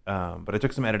why. But I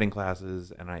took some editing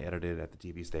classes and I edited at the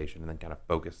TV station and then kind of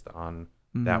focused on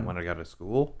that when I got to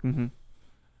school. Mm-hmm.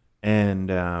 And,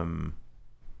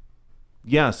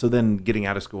 so then getting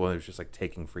out of school, it was just like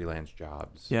taking freelance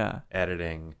jobs. Yeah.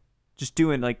 Editing. Just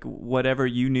doing like whatever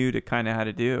you knew to kind of how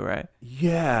to do, right?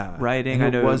 Yeah. Writing.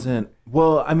 And it wasn't,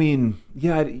 well, I mean,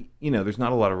 there's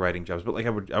not a lot of writing jobs, but like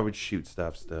I would shoot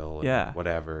stuff still. And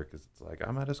whatever. Cause it's like,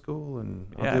 I'm out of school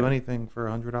and I'll do anything for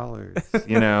 $100,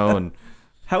 and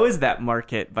how is that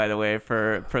market, by the way,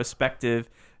 for prospective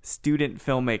student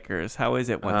filmmakers? How is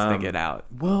it once they get out?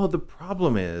 Well, the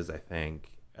problem is, I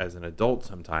think, as an adult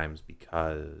sometimes,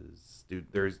 because dude,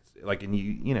 there's like in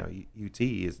UT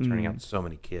is turning out so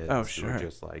many kids. Oh, sure. Who are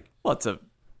just like, well, it's a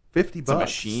 $50. It's a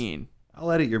machine.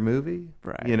 I'll edit your movie,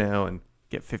 right? And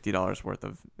get $50 worth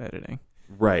of editing,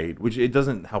 right? Which it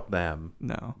doesn't help them.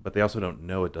 No, but they also don't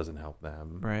know it doesn't help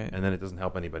them, right? And then it doesn't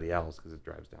help anybody else because it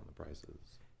drives down the prices.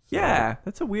 So, yeah,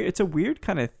 it's a weird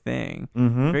kind of thing.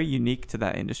 Mm-hmm. Very unique to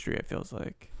that industry. It feels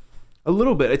like a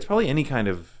little bit. It's probably any kind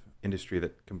of industry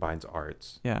that combines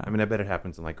arts. Yeah, I mean, I bet it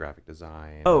happens in like graphic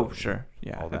design. Oh, sure.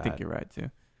 Yeah, I think you're right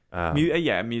too.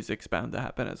 Music's bound to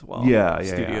happen as well. Yeah,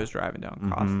 studios driving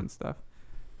down costs and stuff.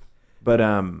 But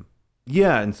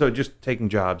yeah, and so just taking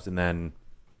jobs and then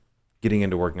getting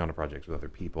into working on a project with other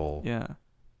people. Yeah,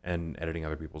 and editing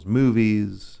other people's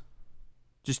movies.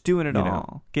 Just doing it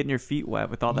all, getting your feet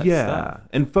wet with all that stuff. Yeah,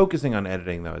 and focusing on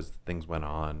editing though as things went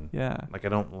on. Yeah, like I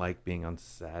don't like being on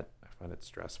set. I find it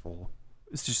stressful.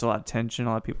 It's just a lot of tension,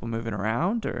 a lot of people moving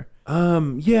around, or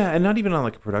yeah, and not even on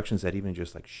like a production set, even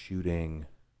just like shooting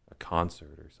a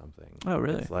concert or something. Oh,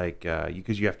 really? It's like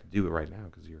because you have to do it right now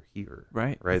because you're here,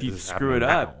 right? If you this screw it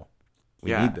up, now.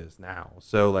 We need this now.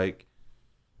 So like,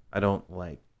 I don't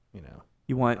like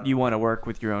you want to work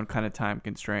with your own kind of time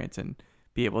constraints and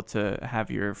be able to have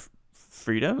your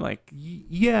freedom. Like,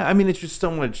 yeah, I mean, it's just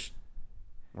so much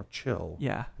more chill.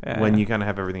 Yeah, when you kind of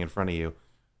have everything in front of you.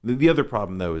 The other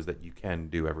problem, though, is that you can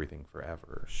do everything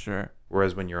forever. Sure.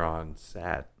 Whereas when you're on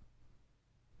set,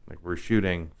 like we're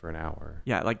shooting for an hour.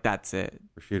 Yeah, like that's it.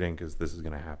 We're shooting because this is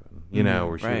going to happen.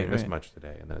 We're shooting this much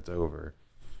today, and then it's over.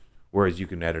 Whereas you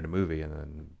can edit a movie and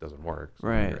then it doesn't work. So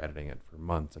you're editing it for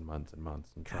months and months and months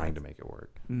and trying to make it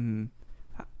work. Mm-hmm.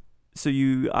 So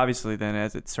you obviously then,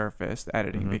 as it surfaced,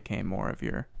 editing became more of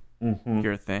your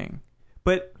thing.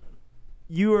 But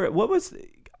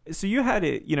so you had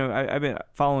it, I've been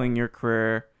following your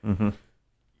career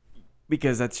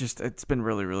because it's been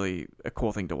really, really a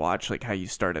cool thing to watch, like how you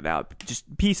started out,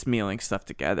 just piecemealing stuff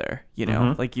together,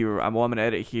 like I'm going to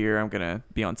edit here, I'm going to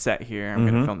be on set here, I'm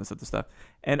going to film this other stuff.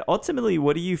 And ultimately,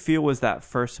 what do you feel was that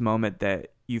first moment that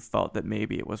you felt that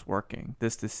maybe it was working?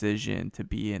 This decision to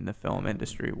be in the film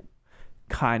industry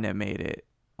kind of made it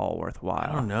all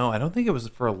worthwhile. I don't know. I don't think it was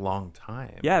for a long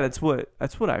time. Yeah, that's what I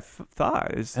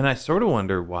thought. And I sort of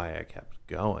wonder why I kept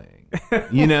going.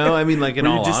 I mean, like in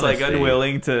all just honesty, like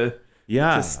unwilling to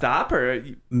stop, or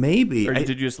maybe, or did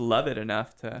you just love it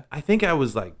enough to? I think I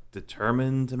was like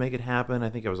determined to make it happen.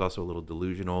 I think I was also a little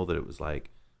delusional that it was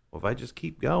like, well, if I just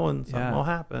keep going, something will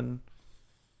happen.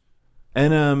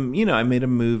 And I made a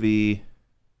movie.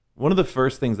 One of the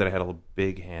first things that I had a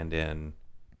big hand in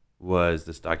was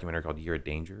this documentary called Year of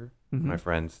Danger. My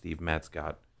friend Steve Metz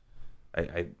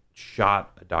I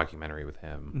shot a documentary with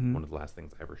him, one of the last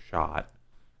things I ever shot,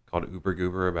 called Uber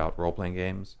Goober, about role-playing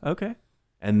games. Okay.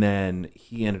 And then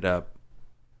he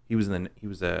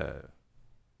was a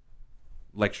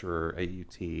lecturer at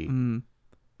UT,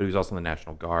 but he was also in the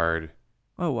National Guard.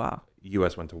 Oh, wow.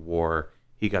 U.S. went to war.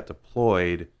 He got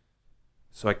deployed.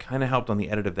 So I kind of helped on the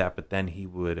edit of that, but then he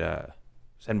would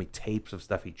send me tapes of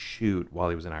stuff he'd shoot while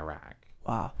he was in Iraq.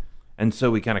 Wow. And so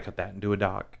we kind of cut that into a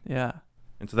doc. Yeah.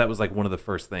 And so that was like one of the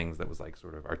first things that was like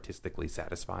sort of artistically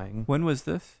satisfying. When was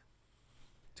this?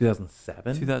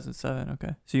 2007. 2007,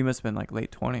 okay. So you must have been like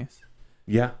late 20s.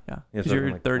 Yeah. Yeah. Yeah, so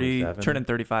you're like 30, turning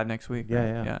 35 next week.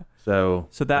 Yeah, right? yeah. So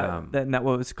that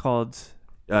what was called?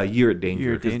 Year at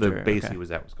Danger, because the base okay. he was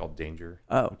at was called Danger,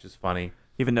 which is funny.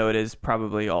 Even though it is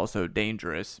probably also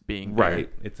dangerous being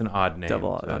right. It's an odd name.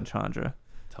 Double entendre.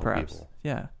 Tell perhaps. People.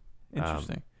 Yeah.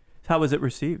 Interesting. How was it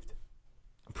received?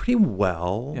 Pretty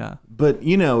well. Yeah. But,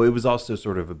 it was also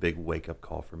sort of a big wake-up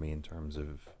call for me in terms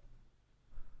of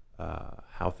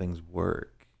how things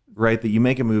work. Right? That you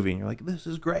make a movie and you're like, this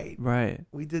is great. Right.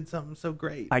 We did something so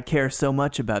great. I care so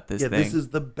much about this thing. This is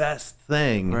the best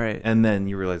thing. Right. And then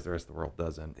you realize the rest of the world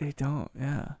doesn't. They don't,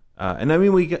 yeah. And I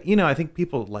mean, I think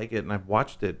people like it, and I've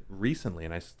watched it recently,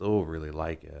 and I still really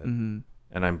like it. Mm-hmm.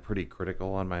 And I'm pretty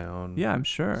critical on my own I'm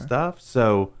sure. stuff.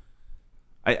 So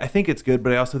I think it's good,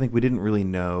 but I also think we didn't really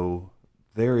know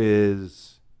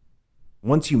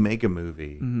once you make a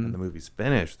movie and the movie's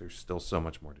finished, there's still so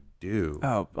much more to do.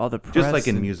 Oh, all the press. Just like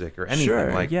in music or anything.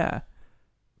 Sure, like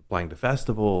applying to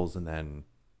festivals, and then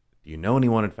do you know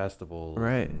anyone at festivals?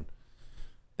 Right. And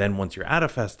then once you're at a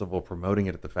festival, promoting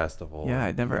it at the festival. Yeah,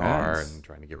 it never ends. And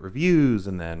trying to get reviews,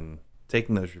 and then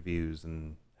taking those reviews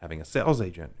and having a sales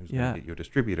agent who's going to get you a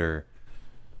distributor.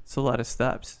 It's a lot of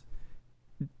steps.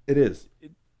 It is.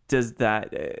 Does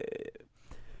that...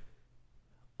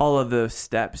 all of those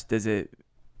steps, does it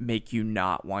make you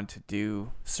not want to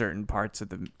do certain parts of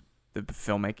the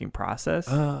filmmaking process?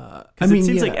 I Because mean, it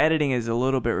seems yeah. like editing is a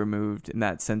little bit removed in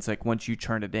that sense. Like once you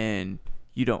turn it in,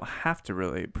 you don't have to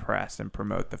really press and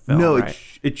promote the film. No, right?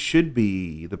 it should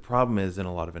be. The problem is in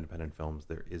a lot of independent films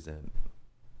there isn't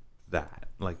that.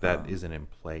 Like that isn't in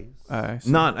place.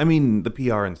 I mean, the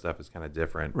PR and stuff is kind of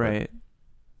different, right?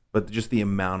 But just the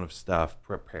amount of stuff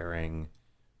preparing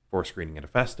for screening at a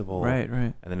festival, right,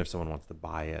 and then if someone wants to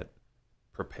buy it,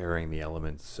 preparing the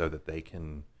elements so that they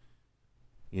can,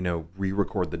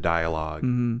 re-record the dialogue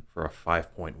for a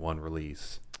 5.1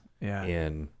 release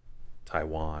in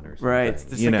Taiwan or something. Right, it's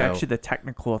just like actually the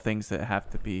technical things that have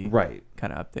to be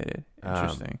kind of updated.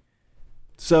 Interesting.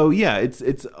 So yeah,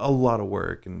 it's a lot of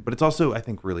work, but it's also, I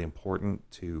think, really important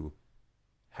to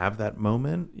have that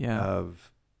moment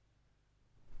of,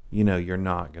 you're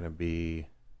not going to be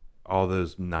all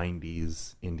those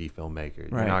 90s indie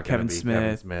filmmakers. Right. You're not going to be Kevin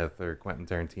Smith. Smith or Quentin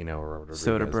Tarantino or whatever.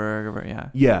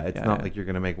 Soderbergh, Yeah, it's not like you're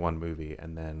going to make one movie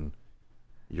and then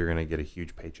you're going to get a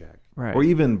huge paycheck. Right. Or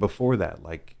even before that,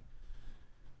 like,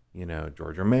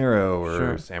 George Romero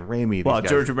or Sam Raimi. Well,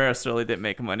 George Romero certainly didn't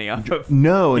make money off of.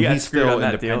 No, and he he's still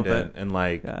independent deal, and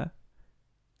like. Yeah.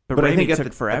 But I think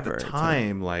took forever. At the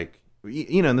time, like,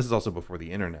 and this is also before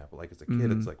the internet, but like as a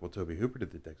kid, it's like, well, Tobe Hooper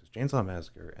did the Texas Chainsaw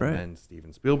Massacre, and then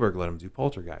Steven Spielberg let him do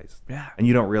Poltergeist. Yeah. And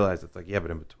you don't realize it's like, but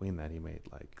in between that, he made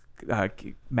like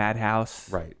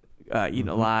Madhouse, right, Eaten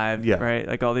Alive, right,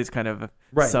 like all these kind of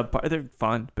subpar. They're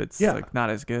fun, but it's like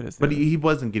not as good as. But he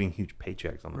wasn't getting huge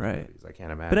paychecks on those movies. I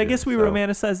can't imagine. But I guess we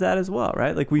romanticize that as well,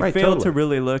 right? Like we fail to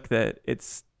really look that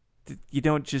it's. You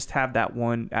don't just have that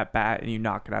one at bat and you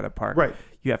knock it out of the park. Right.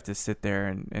 You have to sit there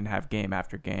and have game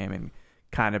after game and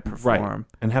kind of perform. Right.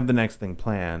 And have the next thing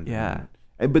planned. Yeah.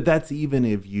 But that's even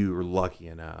if you're lucky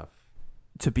enough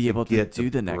to be able to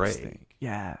do the next thing.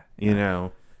 Yeah.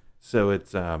 So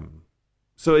it's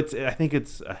I think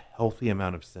it's a healthy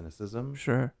amount of cynicism.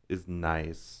 Sure. Is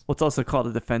nice. Well, it's also called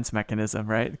a defense mechanism,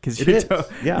 right? Because you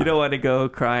don't want to go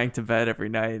crying to bed every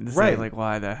night and say, like,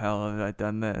 why the hell have I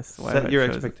done this? Why Set your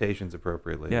expectations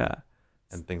appropriately. Yeah.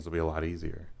 And things will be a lot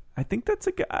easier. I think that's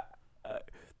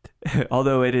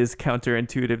although it is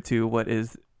counterintuitive to what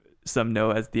is some know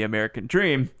as the American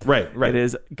dream. Right. It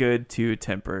is good to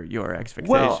temper your expectations.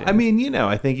 Well, I mean,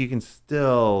 I think you can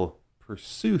still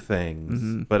pursue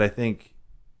things, but I think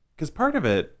because part of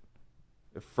it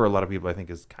for a lot of people, I think,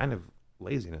 is kind of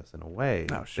laziness in a way.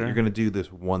 Oh, sure. That you're going to do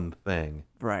this one thing.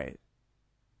 Right.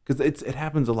 Because it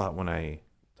happens a lot when I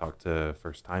talk to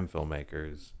first-time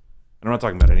filmmakers. And I'm not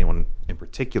talking about anyone in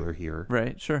particular here.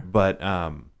 Right, sure. But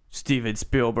Steven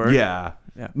Spielberg. Yeah.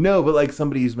 No, but like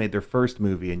somebody who's made their first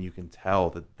movie and you can tell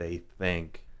that they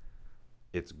think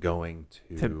it's going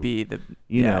to be the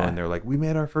and they're like, we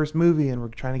made our first movie and we're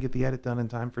trying to get the edit done in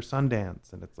time for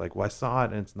Sundance, and it's like, well, I saw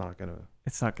it and it's not gonna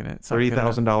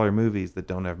 $30,000 movies that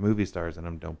don't have movie stars in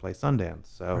them don't play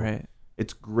Sundance. So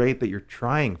it's great that you're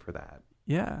trying for that.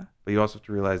 Yeah. But you also have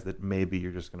to realize that maybe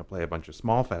you're just gonna play a bunch of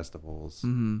small festivals,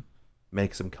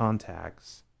 make some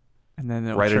contacts, and then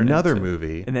write another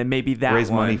movie, and then maybe that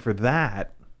raise money for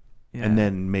that, and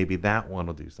then maybe that one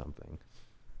will do something.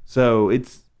 So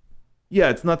it's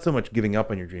not so much giving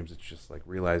up on your dreams. It's just like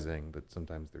realizing that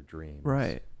sometimes they're dreams.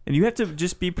 Right. And you have to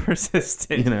just be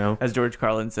persistent. You as George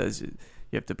Carlin says, you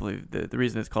have to believe the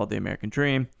reason it's called the American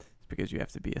dream is because you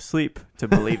have to be asleep to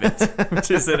believe it,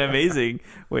 which is an amazing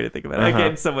way to think about it.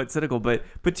 Again, somewhat cynical, but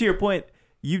to your point,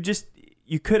 you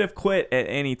could have quit at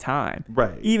any time.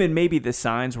 Right. Even maybe the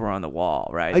signs were on the wall,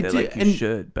 right? Like you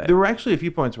should. But there were actually a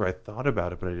few points where I thought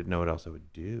about it, but I didn't know what else I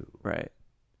would do. Right.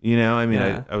 I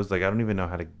mean, I was like, I don't even know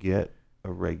how to get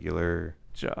a regular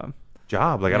job.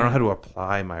 Like I don't know how to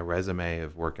apply my resume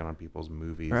of working on people's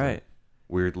movies, right?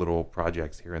 Weird little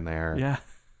projects here and there,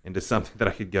 into something that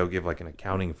I could go give like an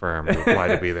accounting firm to apply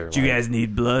to be there. Do you guys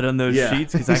need blood on those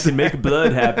sheets? Because I can make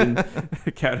blood happen.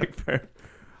 Accounting firm.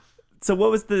 So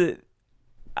what was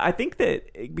I think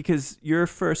that because your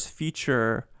first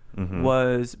feature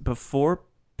was before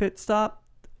Pit Stop,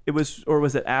 or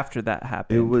was it after that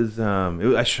happened? It was.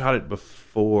 I shot it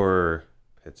before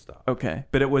Pit Stop. Okay,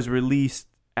 but it was released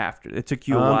after. It took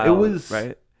you a while. It was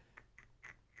right.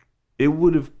 It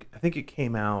would have. I think it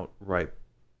came out right.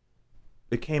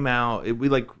 It came out. It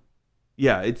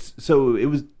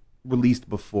was released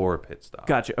before Pit Stop.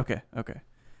 Gotcha. Okay.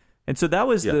 And so that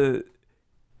was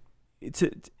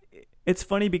It's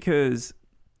funny because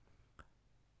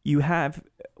you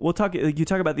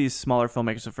talk about these smaller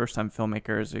filmmakers, the first time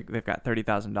filmmakers. They've got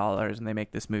 $30,000 and they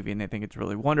make this movie and they think it's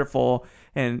really wonderful.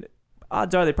 And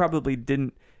odds are they probably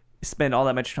didn't spend all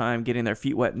that much time getting their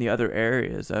feet wet in the other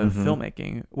areas of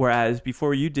filmmaking. Whereas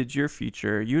before you did your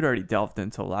feature, you'd already delved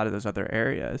into a lot of those other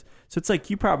areas. So it's like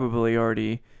you probably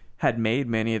already had made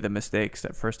many of the mistakes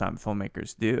that first-time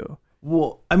filmmakers do.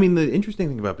 Well, I mean, the interesting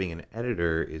thing about being an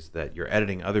editor is that you're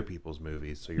editing other people's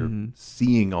movies, so you're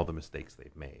seeing all the mistakes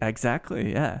they've made.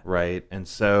 Exactly, yeah. Right? And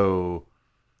so...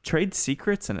 trade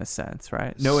secrets in a sense,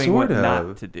 right? Knowing what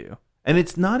not to do. And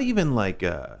it's not even like...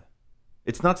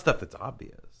 it's not stuff that's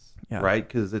obvious, yeah. right?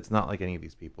 Because it's not like any of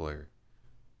these people are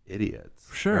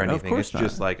idiots sure, or anything. Of course it's not.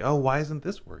 just like, oh, why isn't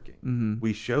this working?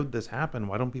 We showed this happen.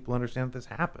 Why don't people understand that this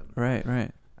happened?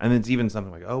 Right. And it's even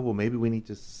something like, oh, well, maybe we need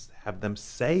to have them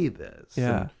say this.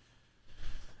 Yeah. And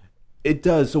it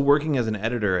does. So working as an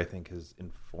editor, I think, has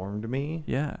informed me.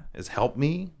 Yeah. Has helped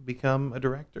me become a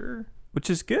director. Which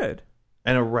is good.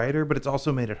 And a writer, but it's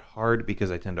also made it hard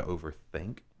because I tend to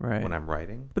overthink when I'm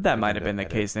writing. But that might have been the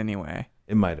case anyway.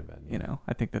 It might have been. Yeah. You know,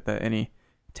 I think that any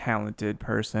talented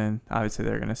person, obviously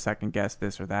they're going to second guess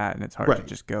this or that, and it's hard to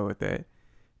just go with it.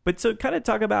 But so kind of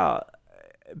talk about...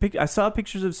 I saw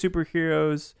pictures of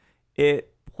Superheroes.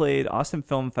 It played Austin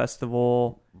Film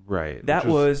Festival. Right. That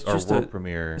was our just world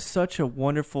premiere. Such a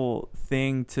wonderful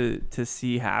thing to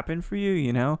see happen for you,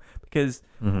 you know, because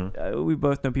we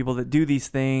both know people that do these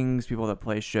things, people that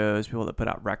play shows, people that put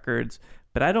out records.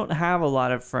 But I don't have a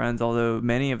lot of friends, although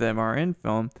many of them are in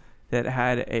film, that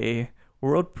had a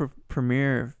world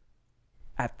premiere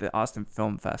at the Austin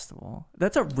Film Festival.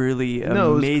 That's a really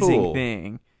amazing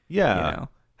thing. Yeah. You know?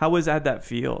 How how'd that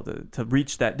feel to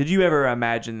reach that? Did you ever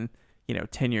imagine,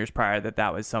 10 years prior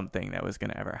that was something that was going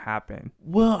to ever happen?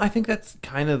 Well, I think that's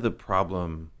kind of the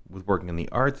problem with working in the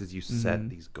arts is you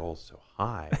set these goals so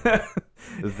high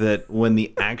that when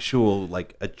the actual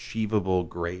achievable,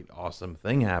 great, awesome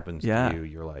thing happens to you,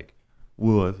 you're like,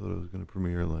 well, I thought I was going to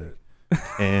premiere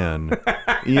and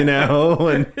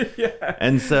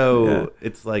and so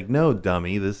it's like, no,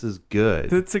 dummy, this is good.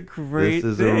 That's a great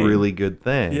this is thing. a really good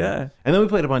thing. Yeah. And then we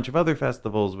played a bunch of other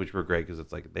festivals which were great because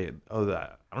it's like I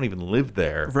don't even live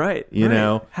there, right? You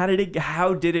know, how did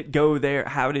it go there?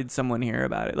 How did someone hear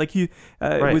about it? Like you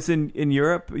it was in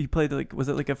Europe. You played was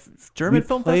it like a German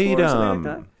film festival or something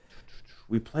like that?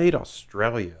 We played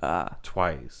Australia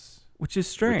twice. Which is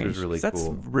strange. Which was really that's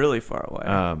cool. really far away.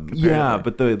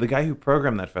 But the guy who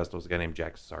programmed that festival was a guy named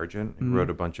Jack Sargent, who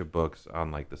wrote a bunch of books on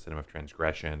the cinema of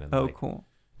transgression and cool.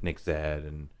 Nick Zed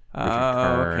and Richard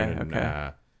Kern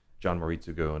and John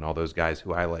Moritsugo and all those guys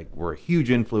who I were a huge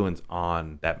influence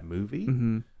on that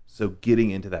movie. So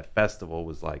getting into that festival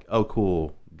was like, oh,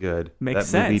 cool, good. Makes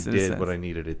that sense. That movie did what I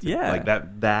needed it to. Yeah.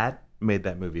 That made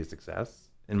that movie a success.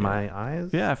 In my eyes,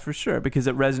 yeah, for sure, because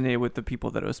it resonated with the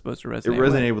people that it was supposed to resonate. It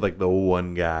resonated with the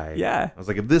one guy. Yeah, I was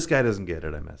like, if this guy doesn't get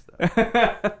it, I messed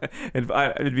up.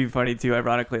 It'd be funny too.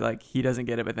 Ironically, he doesn't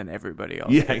get it, but then everybody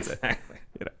else. Yeah, gets exactly.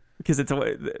 It. Because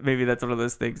maybe that's one of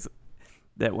those things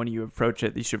that when you approach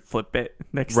it, you should flip it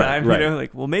next time. Right. You know,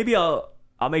 well, maybe I'll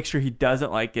make sure he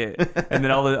doesn't like it, and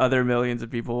then all the other millions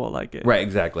of people will like it. Right,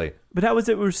 exactly. But how was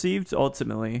it received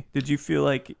ultimately? Did you feel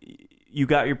like you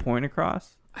got your point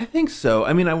across? I think so.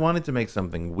 I mean, I wanted to make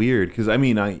something weird because I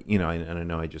know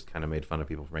I just kind of made fun of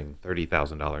people for making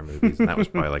 $30,000 movies, and that was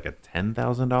probably like a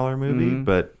 $10,000 movie.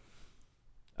 But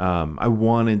I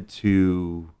wanted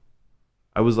to.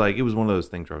 I was like, it was one of those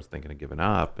things where I was thinking of giving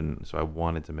up, and so I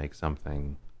wanted to make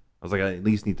something. I was like, I at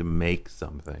least need to make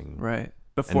something, right?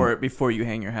 Before you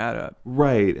hang your hat up,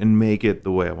 right, and make it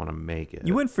the way I want to make it.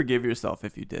 You wouldn't forgive yourself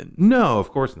if you didn't. No, of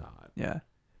course not. Yeah.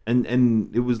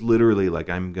 And it was literally like,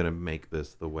 I'm going to make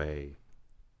this the way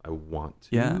I want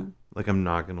to. Yeah. I'm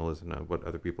not going to listen to what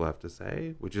other people have to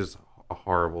say, which is a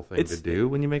horrible thing to do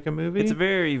when you make a movie. It's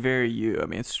very, very you. I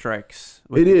mean, it strikes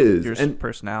with your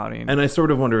personality. And I sort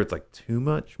of wonder, it's too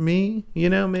much me,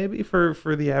 maybe for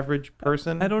the average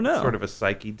person. I don't know. Sort of a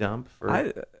psyche dump for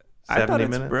 70 I thought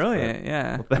it's minutes. brilliant,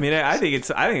 yeah. I mean, I think it's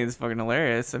fucking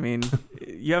hilarious. I mean,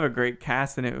 you have a great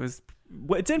cast, and it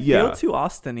didn't feel too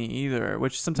Austin-y either,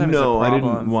 which sometimes is a problem. I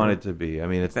didn't want it to be. I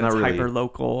mean, it's not really hyper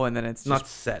local, and then it's not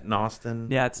set in Austin.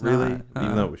 Yeah, it's really, not,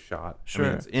 even though it was shot. Sure, I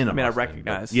mean, it's in Austin. I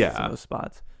recognize some of those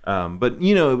spots. But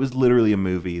it was literally a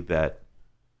movie that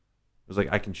was like,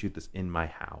 I can shoot this in my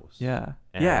house. Yeah,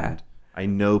 and I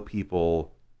know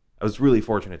people. I was really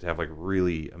fortunate to have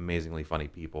really amazingly funny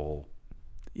people.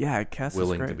 Yeah, Cass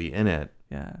willing to be in it.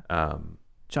 Yeah.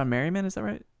 John Merriman, is that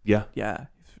right? Yeah. Yeah.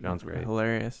 John's great.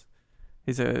 Hilarious.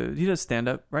 He does stand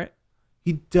up, right?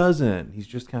 He doesn't. He's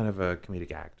just kind of a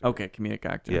comedic actor. Okay, comedic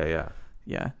actor.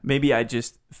 Yeah. Maybe I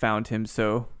just found him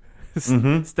so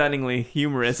stunningly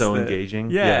humorous. So engaging.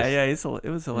 Yeah, yes. It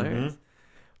was hilarious.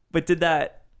 But did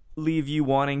that leave you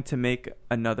wanting to make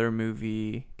another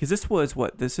movie? Because this was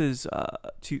what? This is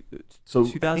so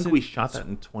 2000? I think we shot that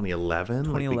in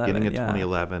 2011, like beginning of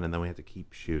 2011, and then we had to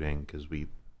keep shooting because we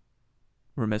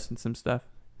were missing some stuff.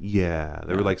 Yeah,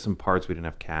 there were like some parts we didn't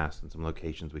have cast and some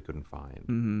locations we couldn't find.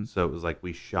 Mm-hmm. So it was like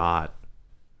we shot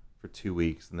for 2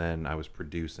 weeks, and then I was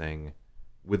producing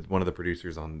with one of the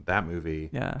producers on that movie,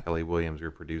 Kelly Williams. We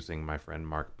were producing my friend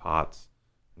Mark Potts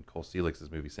and Cole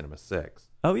Selix's movie Cinema 6.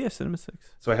 Oh yeah, Cinema 6.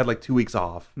 So I had like 2 weeks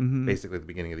off, basically at the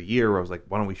beginning of the year, where I was like,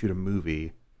 why don't we shoot a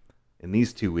movie in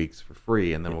these 2 weeks for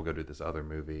free, and then we'll go do this other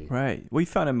movie. Right. We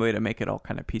found a way to make it all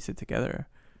kind of piece it together.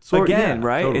 So again,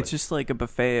 right? Totally. It's just like a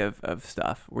buffet of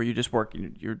stuff where you just work.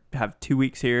 You have 2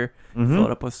 weeks here, fill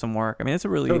it up with some work. I mean, it's a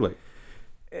really... Totally.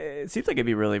 It seems like it'd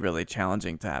be really, really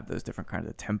challenging to have those different kinds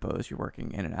of tempos you're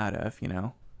working in and out of, you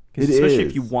know? Especially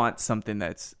if you want something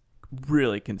that's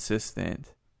really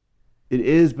consistent. It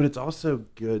is, but it's also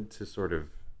good to sort of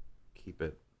keep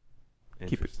it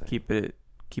interesting. Keep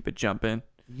it jumping.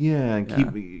 Yeah, and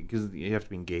keep, because you have to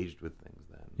be engaged with things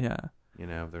then. Yeah. You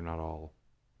know, they're not all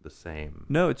the same.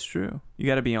 No, it's true. You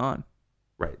got to be on.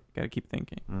 Right. Got to keep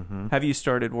thinking. Mm-hmm. Have you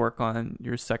started work on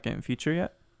your second feature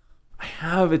yet? I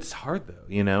have. It's hard though.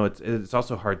 You know, it's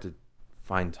also hard to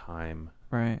find time.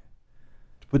 Right.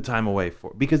 To put time away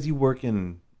for, because you work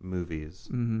in movies.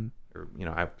 Mm-hmm. Or, you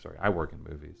know, I work in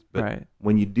movies. But right.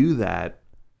 when you do that,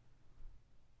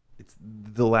 it's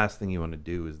the last thing you want to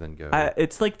do is then go.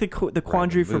 It's like the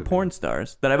quandary for porn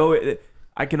stars that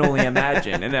I can only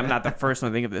imagine, and I'm not the first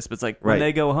one to think of this, but it's like when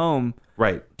they go home,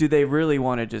 do they really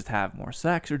want to just have more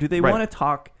sex, or do they want to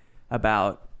talk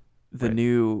about the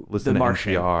new Listen the to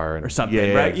Martian NPR or something?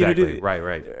 Right, exactly. You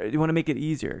know, you want to make it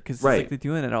easier because it's like they're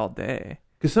doing it all day.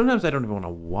 Because sometimes I don't even want to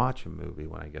watch a movie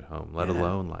when I get home, let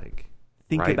alone like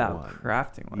think about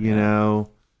crafting one. You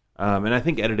know, and I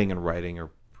think editing and writing are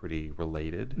pretty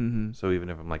related. Mm-hmm. So even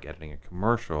if I'm like editing a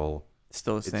commercial,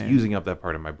 still the same. It's using up that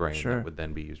part of my brain that would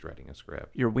then be used writing a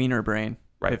script. Your wiener brain,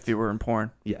 if you were in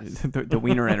porn. Yes. the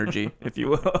wiener energy, if you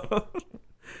will.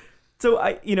 So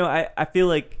I feel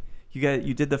like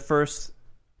you did the first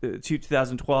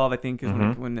 2012, I think, is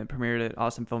when it premiered at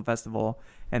Austin Film Festival,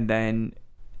 and then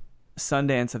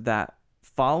Sundance of that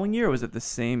following year, or was it the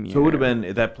same year? So it would have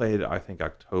been, that played, I think,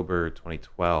 October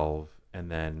 2012, and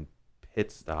then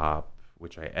Pit Stop,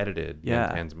 which I edited,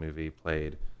 Han's movie,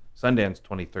 played Sundance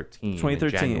 2013 in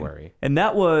January. And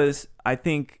that was,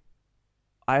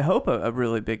 I hope, a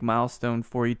really big milestone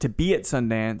for you to be at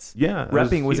Sundance. Yeah.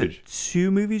 Repping, was it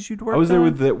 2 movies you'd worked on? I was there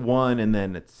with the one, and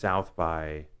then at South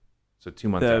by, so 2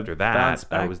 months after that,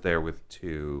 I was there with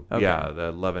 2. Okay. Yeah,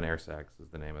 the Love and Air Sex is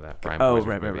the name of that. Brian Boy's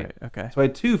movie. Right. Okay. So I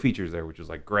had 2 features there, which was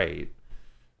like great.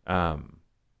 So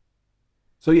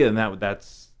yeah, and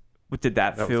that's... What did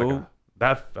that feel?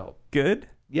 That felt good.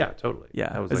 Yeah, totally.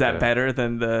 Yeah. Is that better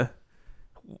than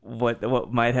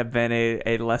what might have been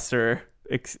a lesser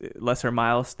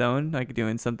milestone, like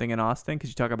doing something in Austin? Because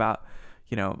you talk about,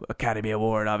 Academy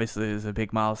Award obviously is a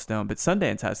big milestone, but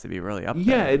Sundance has to be really up there.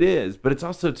 Yeah, it is. But it's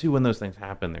also too, when those things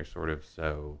happen, they're sort of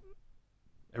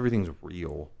everything's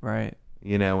real, right?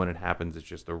 When it happens, it's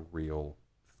just a real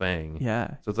thing.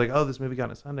 Yeah. So it's like, oh, this movie got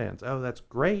into Sundance. Oh, that's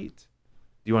great.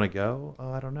 Do you want to go?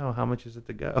 Oh, I don't know. How much is it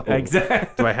to go? Exactly.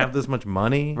 Do I have this much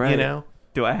money? Right.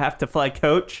 Do I have to fly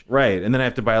coach? Right. And then I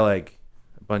have to buy like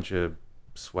a bunch of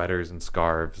sweaters and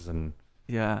scarves and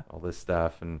all this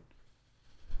stuff. And,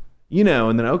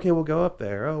 and then, okay, we'll go up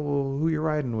there. Oh, well, who you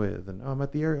riding with? And, oh, I'm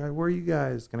at the area. Where are you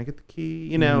guys? Can I get the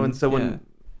key? And so when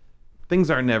things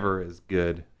are never as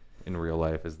good in real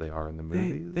life as they are in the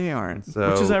movies. They aren't.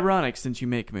 Which is ironic since you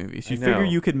make movies. You figure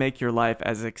you could make your life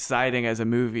as exciting as a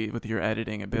movie with your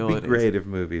editing abilities. It'd be great if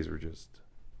movies were just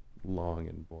long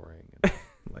and boring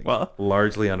and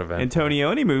largely uneventful.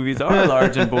 Antonioni movies are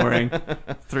large and boring.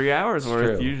 3 hours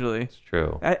worth usually. It's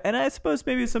true. And I suppose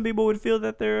maybe some people would feel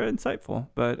that they're insightful,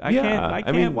 but I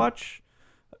can't watch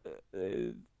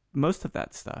most of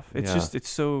that stuff. It's it's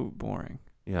so boring.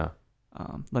 Yeah.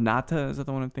 Lanata, is that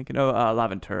the one I'm thinking? Oh,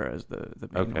 L'Avventura is the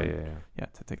main one. Yeah,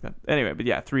 to take that. Anyway,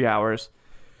 but 3 hours.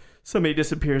 Somebody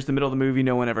disappears in the middle of the movie.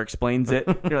 No one ever explains it.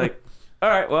 You're like, all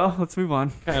right, well, let's move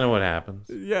on. Kind of what happens.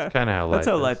 Yeah, kind of how life. That's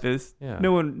how life is. Yeah.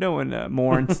 No one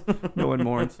mourns. No one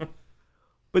mourns.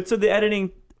 But so the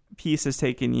editing piece has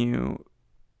taken you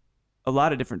a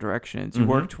lot of different directions. You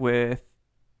worked with.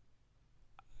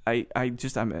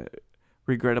 I'm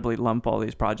regrettably lump all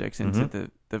these projects into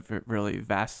the really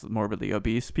vast morbidly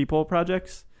obese people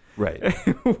projects, right?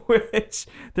 Which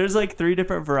there's like 3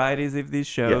 different varieties of these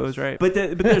shows, right? But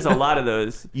there's a lot of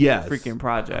those freaking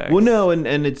projects. Well, no,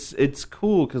 and it's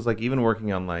cool because like even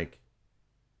working on like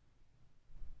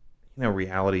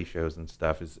reality shows and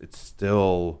stuff it's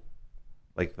still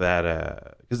like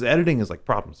that because editing is like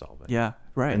problem solving. Yeah,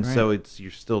 right. And right. so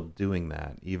you're still doing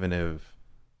that even if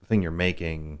the thing you're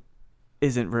making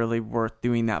isn't really worth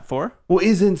doing that for. Well,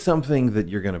 isn't something that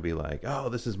you're going to be like, oh,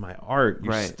 this is my art.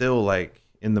 You're right. still like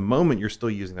in the moment, you're still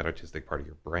using that artistic part of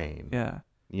your brain. Yeah.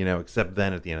 Except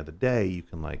then at the end of the day, you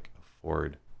can like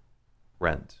afford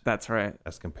rent. That's right.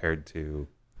 As compared to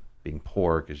being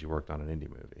poor because you worked on an indie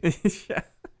movie. Yeah.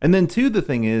 And then too, the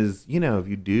thing is, if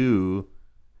you do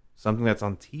something that's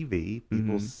on TV,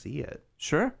 people see it.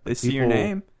 Sure. They see your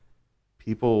name.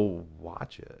 People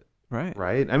watch it. Right.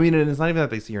 Right. I mean, and it's not even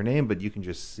that they see your name, but you can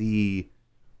just see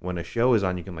when a show is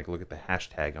on, you can like look at the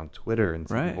hashtag on Twitter and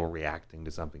see people reacting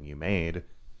to something you made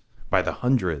by the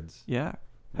hundreds. Yeah.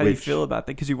 How do you feel about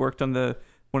that? Because you worked on the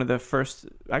first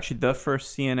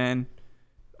CNN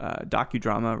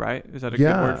docudrama, right? Is that a good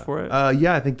word for it?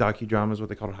 Yeah, I think docudrama is what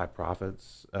they call it, High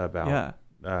Profits, about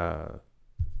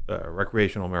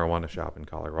recreational marijuana shop in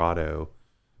Colorado.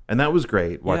 And that was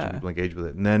great, watching people engage with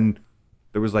it. And then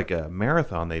there was like a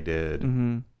marathon they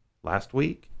did last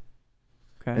week.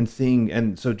 Okay.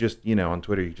 And so just, on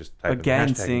Twitter, you just type in the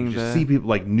hashtag, and you just see people,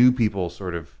 like new people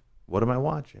sort of, what am I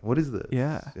watching? What is this?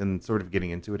 Yeah. And sort of getting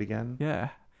into it again. Yeah.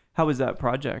 How was that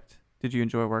project? Did you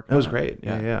enjoy working on it? It was great.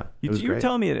 Yeah. You were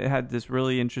telling me it had this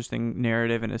really interesting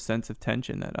narrative and a sense of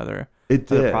tension that other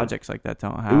projects like that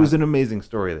don't have. It was an amazing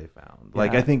story they found.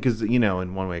 Like, I think because,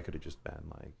 in one way it could have just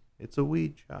been like, it's a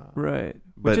weed shop. Right.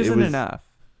 Which isn't enough.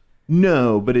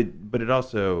 No, but it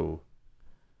also,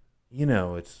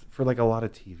 it's for like a lot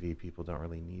of TV, people don't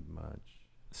really need much.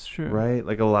 It's true. Right?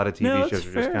 Like a lot of TV shows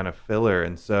are just kind of filler.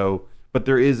 And so, but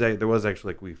there was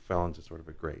actually, like, we fell into sort of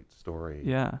a great story.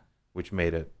 Yeah. Which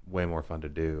made it way more fun to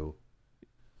do.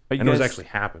 And it was actually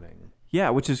happening. Yeah,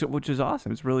 which is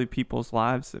awesome. It's really people's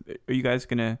lives. Are you guys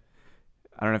gonna?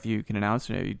 I don't know if you can announce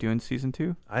it. Are you doing season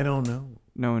 2? I don't know.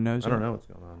 No one knows. I don't know what's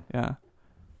going on. Yeah.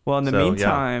 Well, in the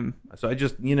meantime, so I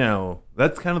just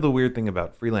that's kind of the weird thing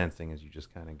about freelancing is you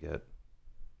just kind of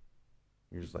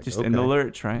you're just like in the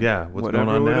lurch, right? Yeah. What's going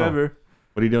on now?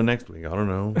 What are you doing next week? I don't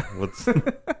know. What's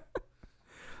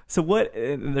So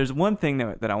there's one thing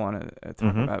that I want to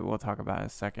talk about. We'll talk about in a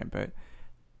second, but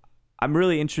I'm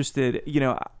really interested.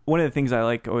 One of the things I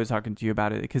like always talking to you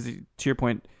about it, because to your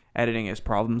point, editing is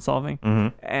problem solving.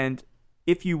 And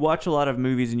if you watch a lot of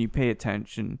movies and you pay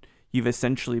attention, you've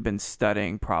essentially been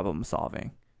studying problem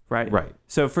solving, right? Right.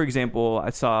 So, for example,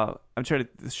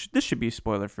 this should be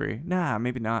spoiler free. Nah,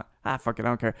 maybe not. Fuck it, I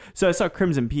don't care. So I saw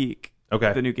Crimson Peak,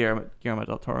 the new Guillermo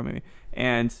del Toro movie,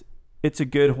 and it's a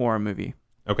good horror movie.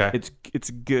 Okay. It's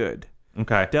good.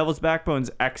 Okay. Devil's Backbone's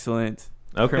excellent.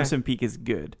 Okay. Crimson Peak is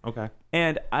good. Okay.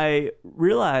 And I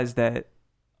realized that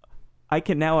I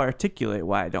can now articulate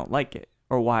why I don't like it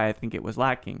or why I think it was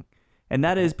lacking. And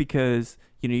that is because,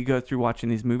 you go through watching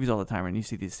these movies all the time and you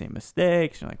see these same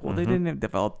mistakes. You're like, well, they didn't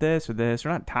develop this or this.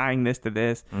 They're not tying this to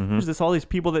this. There's all these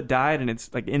people that died and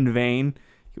it's like in vain.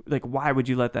 Like, why would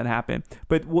you let that happen?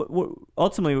 But what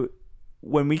ultimately,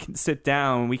 when we can sit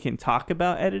down, we can talk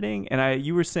about editing. And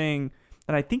you were saying,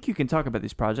 and I think you can talk about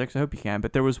these projects. I hope you can.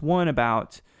 But there was one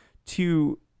about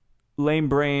 2 lame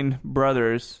brain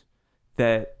brothers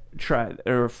that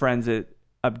or friends that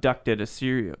abducted a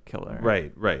serial killer.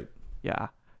 Right. Yeah.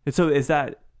 And so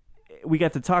we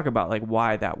got to talk about like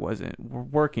why that wasn't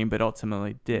working, but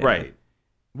ultimately did. Right.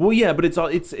 Well, yeah, but it's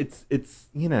and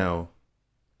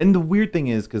the weird thing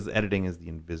is because editing is the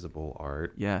invisible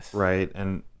art. Yes. Right.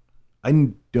 And I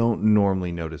don't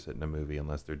normally notice it in a movie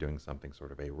unless they're doing something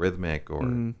sort of arrhythmic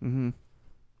or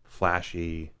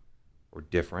flashy or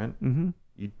different.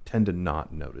 You tend to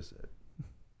not notice it,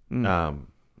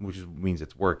 which means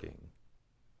it's working.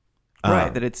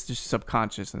 Right, that it's just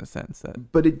subconscious in a sense.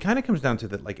 But it kind of comes down to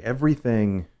that, like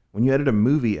everything, when you edit a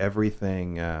movie,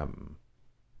 everything,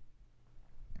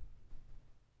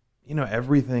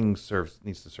 everything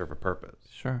needs to serve a purpose.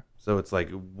 Sure. So it's like,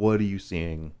 what are you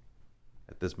seeing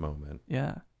at this moment?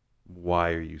 Yeah.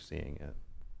 Why are you seeing it?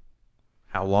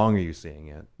 How long are you seeing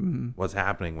it? What's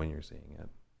happening when you're seeing it?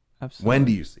 Absolutely. When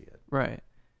do you see it? Right.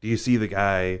 Do you see the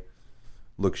guy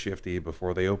look shifty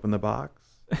before they open the box?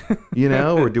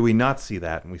 Or do we not see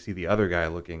that and we see the other guy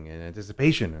looking in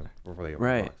anticipation before they open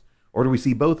the box? Or do we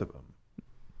see both of them?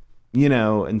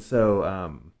 And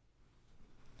so,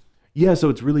 so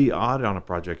it's really odd on a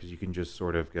project because you can just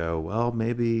sort of go, well,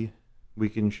 maybe we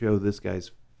can show this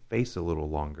guy's face a little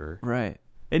longer. Right.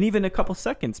 And even a couple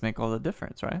seconds make all the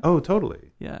difference, right? Oh,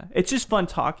 totally. Yeah. It's just fun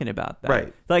talking about that.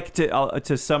 Right. Like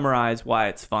to summarize why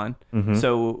it's fun.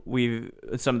 So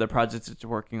some of the projects that you're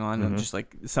working on, just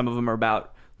like some of them are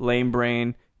about lame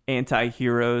brain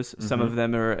anti-heroes. Some of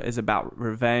them is about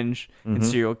revenge and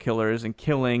serial killers and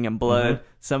killing and blood.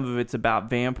 Some of it's about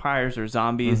vampires or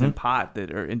zombies and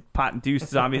pot-induced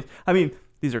zombies. I mean,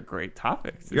 these are great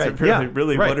topics. These are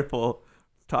really wonderful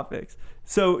topics.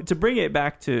 So to bring it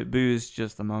back to booze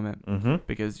just a moment,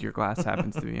 because your glass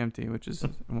happens to be empty, which is, I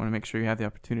want to make sure you have the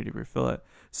opportunity to refill it.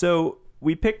 So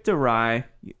we picked a rye.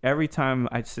 Every time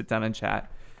I sit down and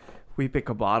chat, we pick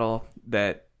a bottle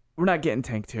that we're not getting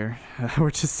tanked here.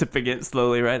 We're just sipping it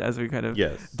slowly, right, as we kind of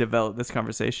develop this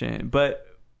conversation. But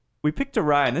we picked a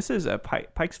rye, and this is a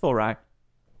Pikesville rye.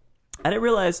 I didn't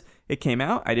realize it came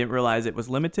out. I didn't realize it was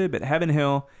limited, but Heaven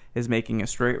Hill is making a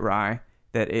straight rye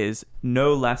that is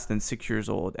no less than 6 years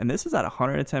old. And this is at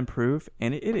 110 proof,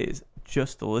 and it is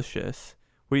just delicious.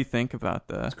 What do you think about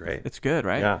the... It's great. It's good,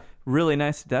 right? Yeah. Really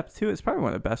nice depth to it. It's probably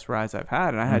one of the best ryes I've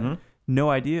had, and I had no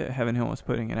idea Heaven Hill was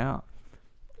putting it out.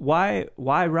 Why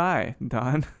rye,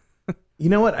 Don? You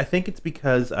know what? I think it's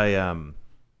because I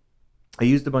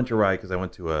used a bunch of rye because I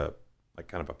went to a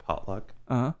kind of a potluck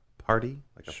party,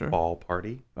 like a fall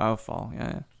party. Oh, fall,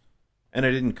 yeah. And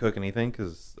I didn't cook anything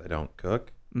because I don't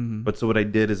cook. But so what I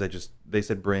did is they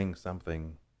said bring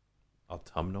something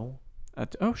autumnal.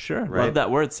 Oh, sure. Right? Love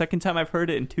that word. Second time I've heard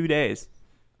it in 2 days.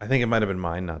 I think it might have been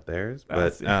mine, not theirs.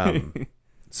 But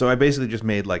so I basically just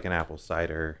made like an apple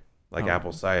cider.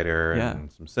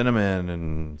 And some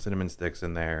cinnamon sticks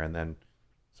in there, and then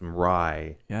some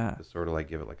rye to sort of like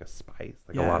give it like a spice,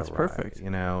 like a lot of rye, perfect. You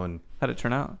know. And how'd it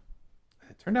turn out?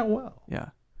 It turned out well. Yeah.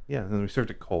 And then we served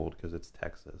it cold because it's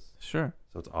Texas. Sure.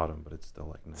 So it's autumn, but it's still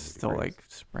like 90 still degrees. Like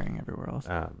spring everywhere else.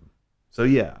 So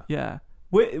yeah. Yeah.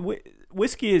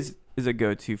 Whiskey is a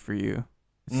go-to for you.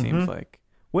 It seems like.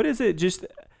 What is it? Just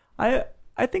I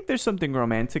think there's something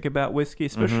romantic about whiskey,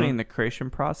 especially in the creation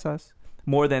process.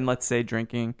 More than, let's say,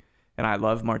 drinking. And I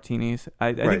love martinis.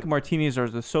 I think martinis are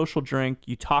the social drink.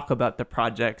 You talk about the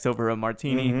projects over a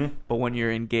martini, but when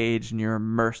you're engaged and you're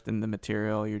immersed in the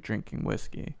material, you're drinking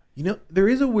whiskey. You know, there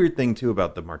is a weird thing, too,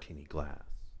 about the martini glass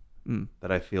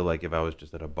that I feel like if I was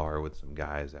just at a bar with some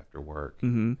guys after work.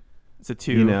 It's a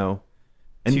two. You know?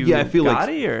 And I feel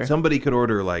like somebody could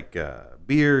order like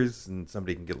beers and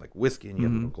somebody can get like whiskey and you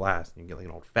get a little glass and you can get like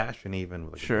an old fashioned even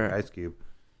with like a big ice cube.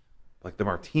 Like the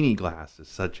martini glass is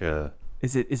such a...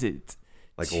 Is it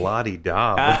like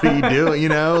la-di-da? What are you doing? You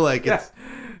know, like it's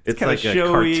like a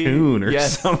cartoon or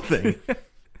something.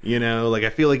 You know, like I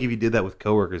feel like if you did that with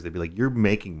coworkers, they'd be like, "You're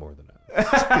making more than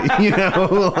us." You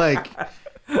know, like,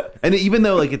 and even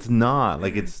though like it's not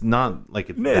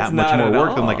that much more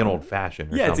work than like an old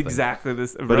fashioned. Yeah, it's exactly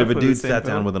this. But if a dude sat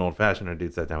down with an old fashioned and a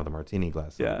dude sat down with a martini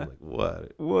glass, like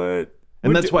what?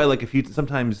 And that's why, like,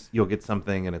 sometimes you'll get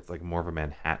something and it's like more of a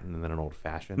Manhattan than an old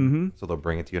fashioned, so they'll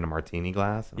bring it to you in a martini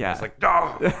glass. And I'm just like,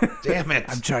 oh, damn it!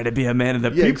 I'm trying to be a man of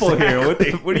the people here.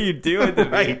 What are you doing to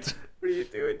me? Right. What are you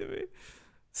doing to me?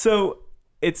 So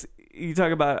you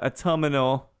talk about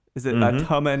autumnal. Is it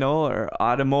autumnal or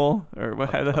autumnal or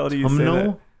how the hell do you say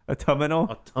that?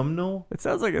 Autumnal. Autumnal. It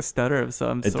sounds like a stutter of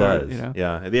some sort. It does. You know?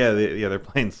 Yeah. They're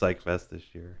playing Psych Fest this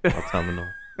year. Autumnal.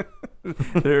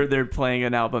 they're playing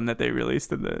an album that they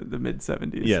released in the mid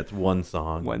 70s. Yeah, it's one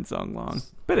song long,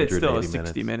 but it's still a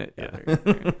 60-minute.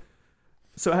 Yeah.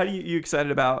 So, how do you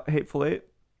excited about Hateful Eight?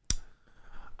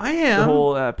 I am. The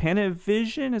whole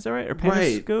Panavision, is that right? Or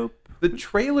Panoscope? The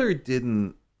trailer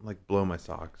didn't like blow my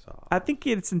socks off. I think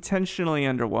it's intentionally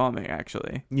underwhelming.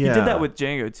 Actually, yeah. He did that with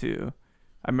Django too.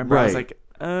 I remember I was like,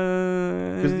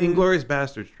 because the Inglourious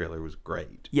Basterds trailer was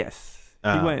great. Yes,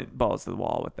 he went balls to the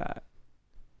wall with that.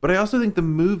 But I also think the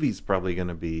movie's probably going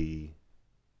to be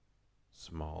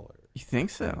smaller. You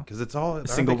think so? Because it's all a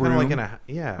single room. Like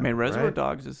I mean, Reservoir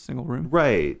Dogs is a single room,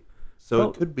 right? So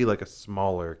it could be like a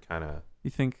smaller kind of. You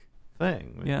think?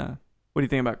 Thing. Yeah. What do you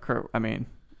think about Kurt? I mean,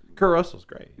 Kurt Russell's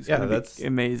great. That's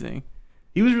amazing.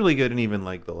 He was really good in even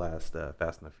like the last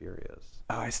Fast and the Furious.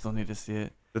 Oh, I still need to see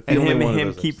it. And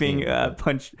him keeping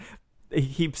punch. He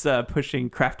keeps pushing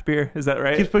craft beer. Is that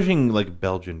right? He keeps pushing like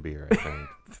Belgian beer, I think.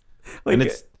 Like and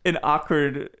it's an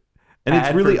awkward. And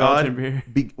it's really odd.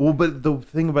 But the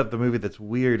thing about the movie that's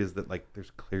weird is that like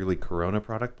there's clearly Corona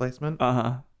product placement.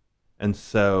 And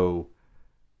so,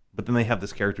 but then they have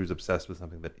this character who's obsessed with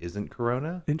something that isn't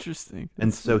Corona. Interesting.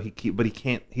 And so he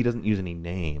doesn't use any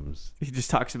names. He just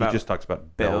talks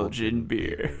about Belgian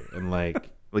beer. And like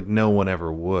no one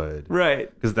ever would.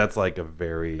 Right. Because that's like a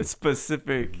very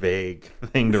specific, vague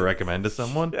thing to recommend to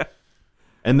someone. Yeah.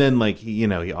 And then like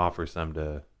he offers some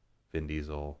to Vin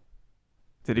Diesel.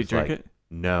 Did he drink it?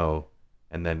 No.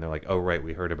 And then they're like, "Oh right,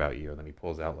 we heard about you." And then he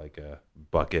pulls out like a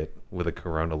bucket with a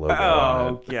Corona logo on it.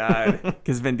 Oh god,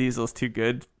 because Vin Diesel's too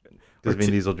good. Because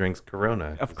Vin Diesel drinks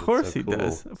Corona. Of course he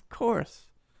does. Of course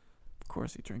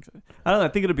he drinks it. I don't know. I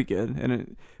think it'll be good, and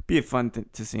it'd be a fun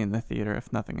to see in the theater,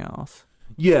 if nothing else.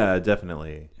 Yeah,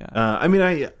 definitely. Yeah. I mean,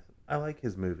 I like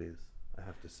his movies, I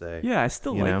have to say. Yeah, I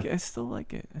still like it. I still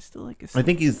like it. I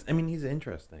think he's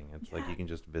interesting. It's like you can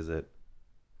just visit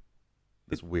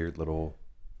this weird little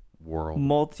world.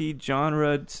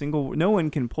 Multi-genre, single. No one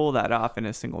can pull that off in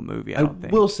a single movie, I don't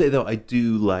think. I will say, though, I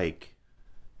do like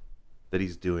that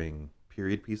he's doing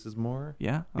period pieces more.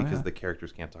 Yeah. Because the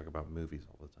characters can't talk about movies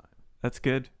all the time. That's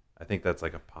good. I think that's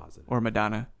like a positive. Or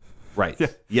Madonna. Right. Yeah.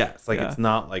 Yes. Like it's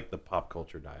not like the pop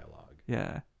culture dialogue.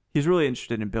 Yeah. He's really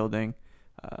interested in building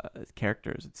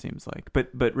characters, it seems like.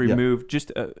 But remove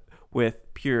just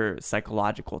with pure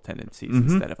psychological tendencies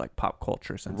instead of like pop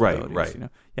culture sensibilities. Right. You know?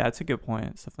 Yeah, it's a good point.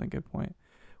 It's definitely a good point.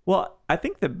 Well, I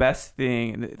think the best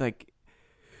thing, like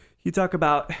you talk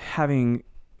about having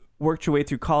worked your way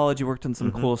through college, you worked on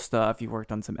some cool stuff, you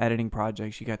worked on some editing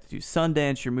projects, you got to do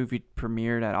Sundance, your movie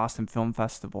premiered at Austin Film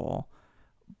Festival.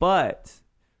 But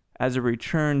as a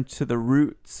return to the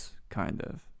roots, kind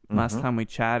of, last time we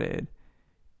chatted,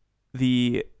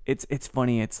 it's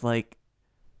funny, it's like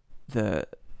the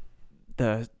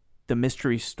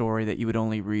mystery story that you would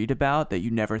only read about that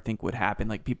you never think would happen.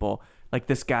 Like people, like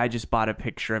this guy just bought a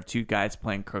picture of two guys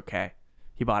playing croquet.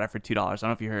 He bought it for $2. I don't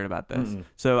know if you heard about this. Mm-hmm.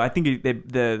 So I think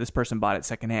this person bought it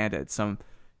secondhand at some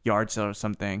yard sale or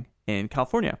something in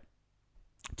California.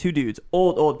 Two dudes,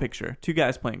 old picture, two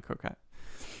guys playing croquet,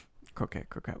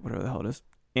 whatever the hell it is.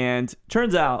 And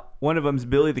turns out one of them's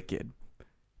Billy the Kid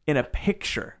in a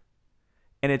picture,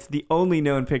 and it's the only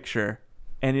known picture,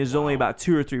 and there's only about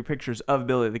 2 or 3 pictures of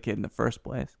Billy the Kid in the first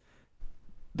place.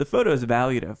 The photo is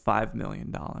valued at $5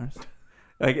 million.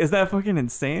 Like, is that fucking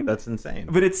insane? That's insane.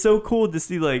 But it's so cool to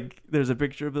see, like, there's a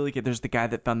picture of Billy Kid. There's the guy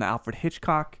that found the Alfred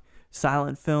Hitchcock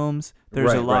silent films.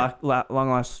 There's a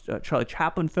long-lost Charlie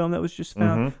Chaplin film that was just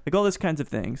found. Like, all those kinds of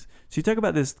things. So you talk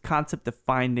about this concept of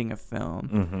finding a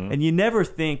film, and you never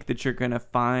think that you're going to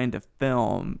find a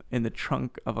film in the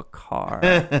trunk of a car.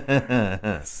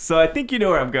 So I think you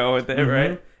know where I'm going with it,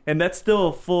 right? And that's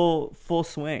still full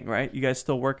swing, right? You guys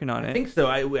still working on it? I think so.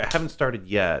 I haven't started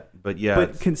yet, but yeah.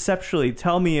 But conceptually,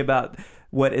 tell me about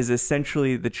what is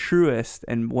essentially the truest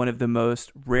and one of the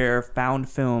most rare found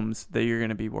films that you're going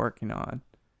to be working on.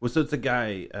 Well, so it's a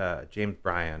guy, James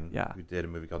Bryan, who did a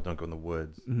movie called Don't Go in the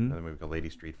Woods, another movie called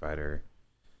Lady Street Fighter,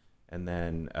 and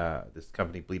then this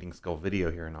company, Bleeding Skull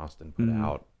Video here in Austin, put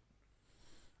out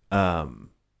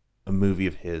a movie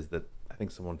of his that I think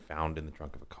someone found in the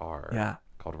trunk of a car.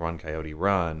 Called Run Coyote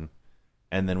Run.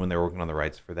 And then when they were working on the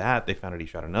rights for that, they found out he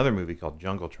shot another movie called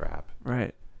Jungle Trap.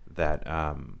 Right. That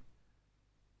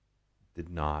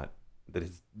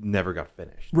has never got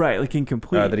finished. Right, like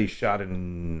incomplete. That he shot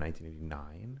in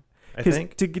 1989, I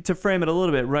think. To frame it a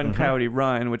little bit, Run Coyote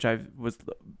Run, which I was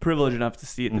privileged enough to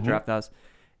see at the Draft House,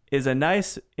 is a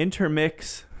nice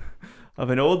intermix of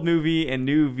an old movie and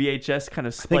new VHS kind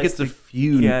of spliced together. I think it's a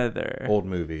few old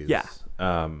movies. Yeah.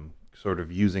 Sort of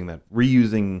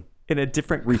reusing in a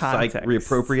different context,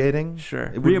 reappropriating.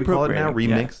 Sure, would we call it now?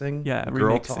 Remixing. Yeah,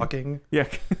 girl remixing. Talking. Yeah,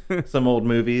 some old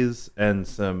movies and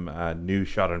some new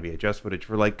shot on VHS footage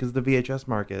for because the VHS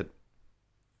market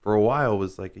for a while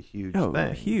was like a huge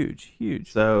thing.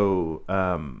 Huge. So,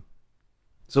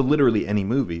 so literally any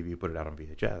movie if you put it out on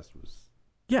VHS was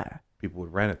people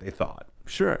would rent it. They thought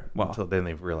until then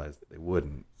they realized that they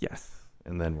wouldn't. Yes,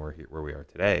 and then we're here where we are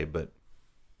today, but.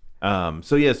 But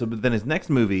then his next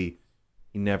movie,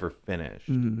 he never finished.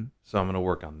 So I'm going to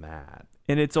work on that.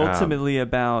 And it's ultimately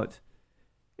about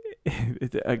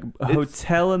a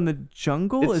hotel in the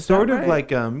jungle? It's sort of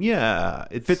like,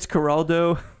 it's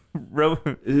Fitzcarraldo.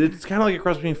 It's kind of like a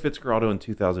cross between Fitzcarraldo and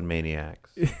 2000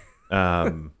 Maniacs.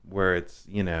 Where it's,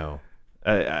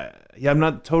 I'm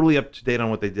not totally up to date on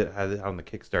what they did on the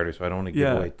Kickstarter, so I don't want to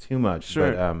give away too much.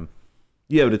 Sure. But,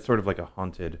 but it's sort of like a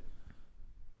haunted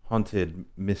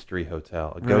mystery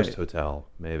hotel, a ghost hotel,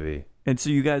 maybe. And so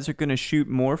you guys are going to shoot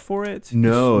more for it?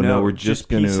 No, we're just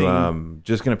going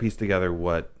to piece together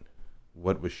what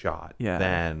was shot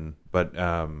then, but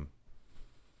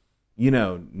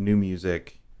new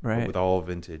music, with all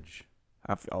vintage.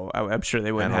 I'm sure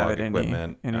they wouldn't have it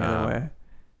any other way.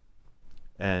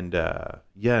 And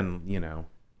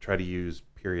try to use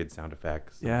period sound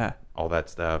effects. All that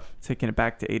stuff. Taking it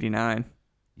back to 89.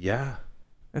 Yeah.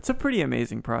 It's a pretty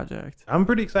amazing project. I'm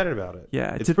pretty excited about it.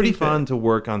 Yeah. It's pretty fun to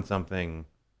work on something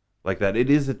like that. It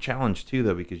is a challenge, too,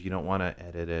 though, because you don't want to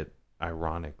edit it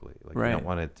ironically. You don't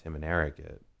want to Tim and Eric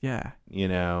it. Yeah.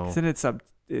 Because then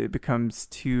it becomes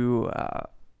too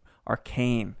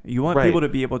arcane. You want people to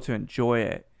be able to enjoy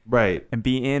it right, and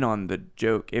be in on the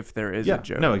joke if there is a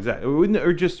joke. No, exactly.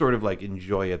 Or just sort of like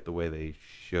enjoy it the way they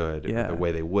should, or the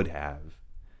way they would have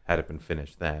had it been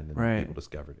finished then, and people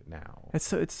discovered it now. It's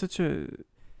such a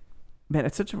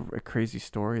crazy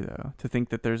story, though, to think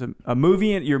that there's a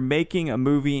movie and you're making a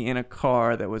movie in a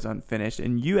car that was unfinished,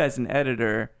 and you as an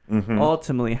editor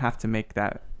ultimately have to make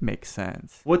that make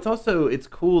sense. Well, it's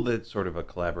cool that it's sort of a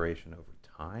collaboration over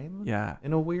time. Yeah.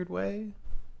 In a weird way.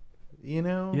 You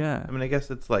know? Yeah. I mean, I guess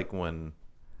it's like when,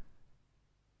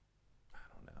 I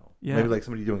don't know. Yeah. Maybe like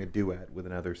somebody doing a duet with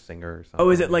another singer or something. Oh,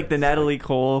 is it like the Natalie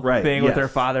Cole thing with her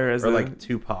father as like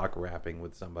Tupac rapping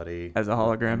with somebody as a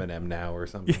hologram? Eminem now or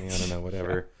something. I don't know,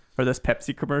 whatever. Or those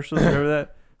Pepsi commercials, remember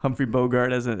that? Humphrey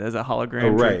Bogart as a hologram. Oh,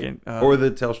 right. Drinking. Or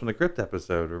the Tales from the Crypt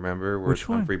episode, remember? Where Which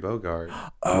one? Humphrey Bogart.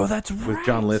 Oh, that's right. With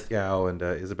John Lithgow and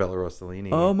Isabella Rossellini.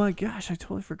 Oh my gosh, I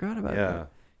totally forgot about that.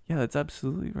 Yeah, that's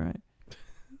absolutely right.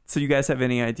 So you guys have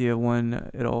any idea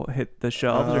when it'll hit the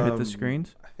shelves or hit the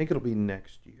screens? I think it'll be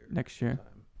next year. Next year.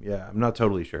 Yeah, I'm not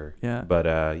totally sure. Yeah. But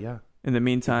yeah. In the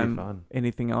meantime,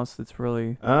 anything else that's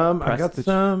really I got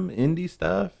some indie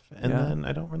stuff, and then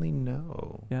I don't really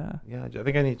know. Yeah. Yeah, I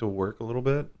think I need to work a little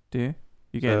bit. Do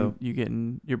you? You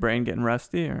getting your brain getting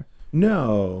rusty or?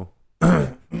 No.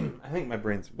 I think my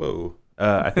brain's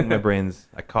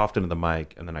I coughed into the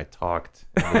mic and then I talked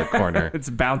into the corner. It's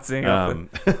bouncing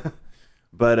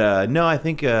But no, I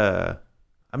think I'm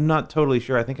not totally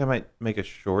sure. I think I might make a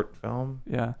short film.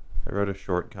 Yeah. I wrote a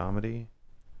short comedy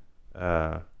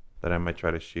that I might try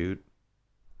to shoot.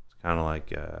 It's kind of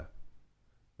like a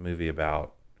movie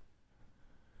about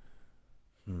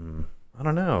I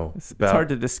don't know. It's hard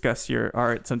to discuss your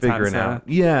art sometimes.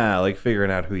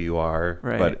 Figuring out who you are.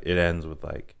 Right. But it ends with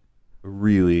like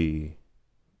really,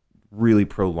 really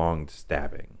prolonged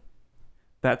stabbing.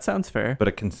 That sounds fair. But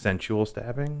a consensual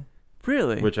stabbing.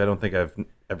 Really? Which I don't think I've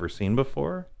ever seen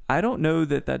before. I don't know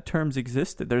that terms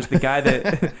existed. There's the guy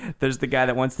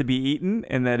that wants to be eaten,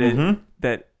 and that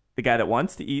the guy that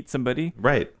wants to eat somebody.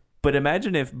 Right. But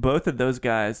imagine if both of those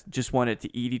guys just wanted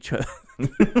to eat each other.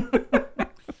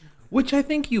 Which I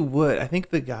think you would. I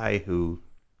think the guy who,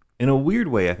 in a weird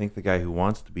way, who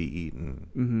wants to be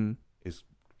eaten is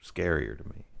scarier to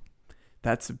me.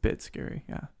 That's a bit scary,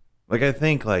 yeah. Like I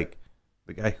think like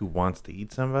the guy who wants to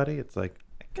eat somebody, it's like,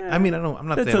 I mean, I'm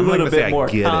not saying it's a little bit more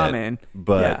common,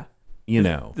 but you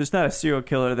know, there's not a serial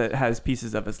killer that has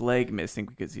pieces of his leg missing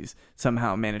because he's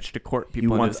somehow managed to court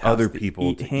people. He wants other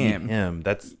people to eat him.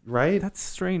 That's right. That's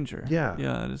stranger. Yeah,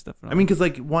 that is definitely. I mean, because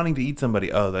like wanting to eat somebody,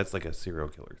 that's like a serial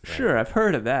killer thing. Sure, I've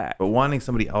heard of that. But wanting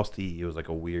somebody else to eat you is like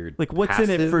a weird. Like, what's in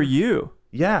it for you?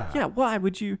 Yeah. Yeah. Why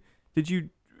would you? Did you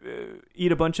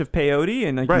eat a bunch of peyote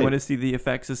and you want to see the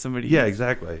effects of somebody? Yeah,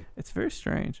 exactly. It's very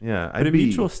strange. Yeah, but a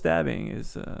mutual stabbing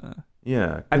is.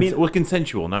 Yeah, I mean,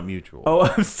 consensual, not mutual. Oh,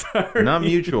 I'm sorry. Not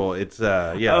mutual. It's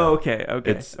yeah. Oh, okay.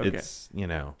 It's you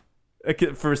know.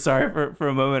 For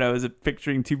a moment, I was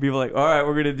picturing two people like, all right,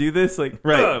 we're gonna do this, like,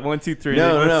 right, 1, 2, 3.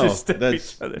 No, let's just stab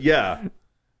each other. Yeah,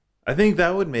 I think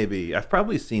that would maybe. I've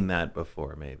probably seen that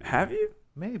before. Maybe. Have you?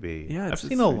 Maybe. Yeah, I've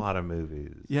seen a lot of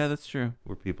movies. Yeah, that's true.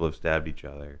 Where people have stabbed each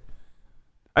other.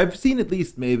 I've seen at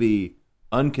least maybe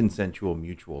unconsensual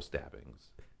mutual stabbings.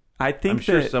 I'm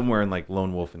sure somewhere in like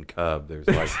Lone Wolf and Cub, there's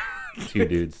like two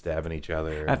dudes stabbing each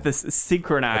other at this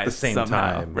synchronized at the same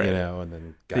somehow, time, right? You know, and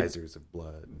then geysers of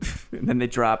blood, and then they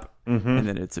drop, and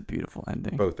then it's a beautiful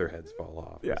ending. Both their heads fall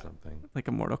off, or something like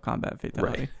a Mortal Kombat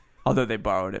fatality. Right. Although they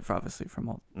borrowed it, obviously, from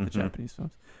all the Japanese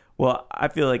films. Well, I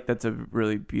feel like that's a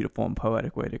really beautiful and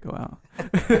poetic way to go out.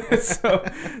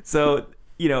 So.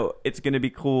 You know, it's going to be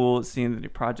cool seeing the new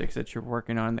projects that you're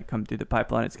working on that come through the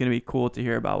pipeline. It's going to be cool to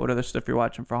hear about what other stuff you're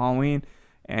watching for Halloween,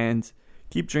 and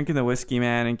keep drinking the whiskey,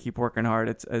 man, and keep working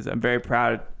hard. I'm very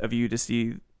proud of you to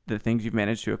see the things you've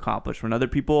managed to accomplish when other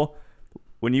people,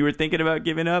 when you were thinking about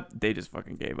giving up, they just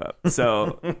fucking gave up.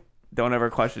 So don't ever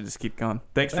question, just keep going.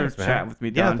 Thanks for chatting with me,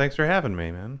 Don. Yeah, thanks for having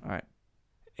me, man. All right.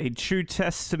 A true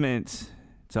testament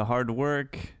to hard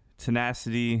work,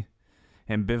 tenacity,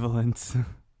 ambivalence.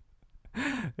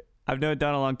 I've known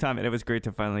Don a long time, and it was great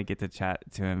to finally get to chat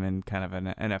to him in kind of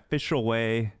an official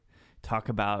way, talk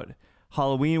about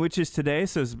Halloween, which is today,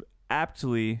 so it's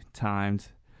aptly timed.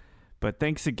 But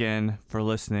thanks again for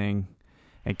listening,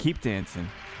 and keep dancing.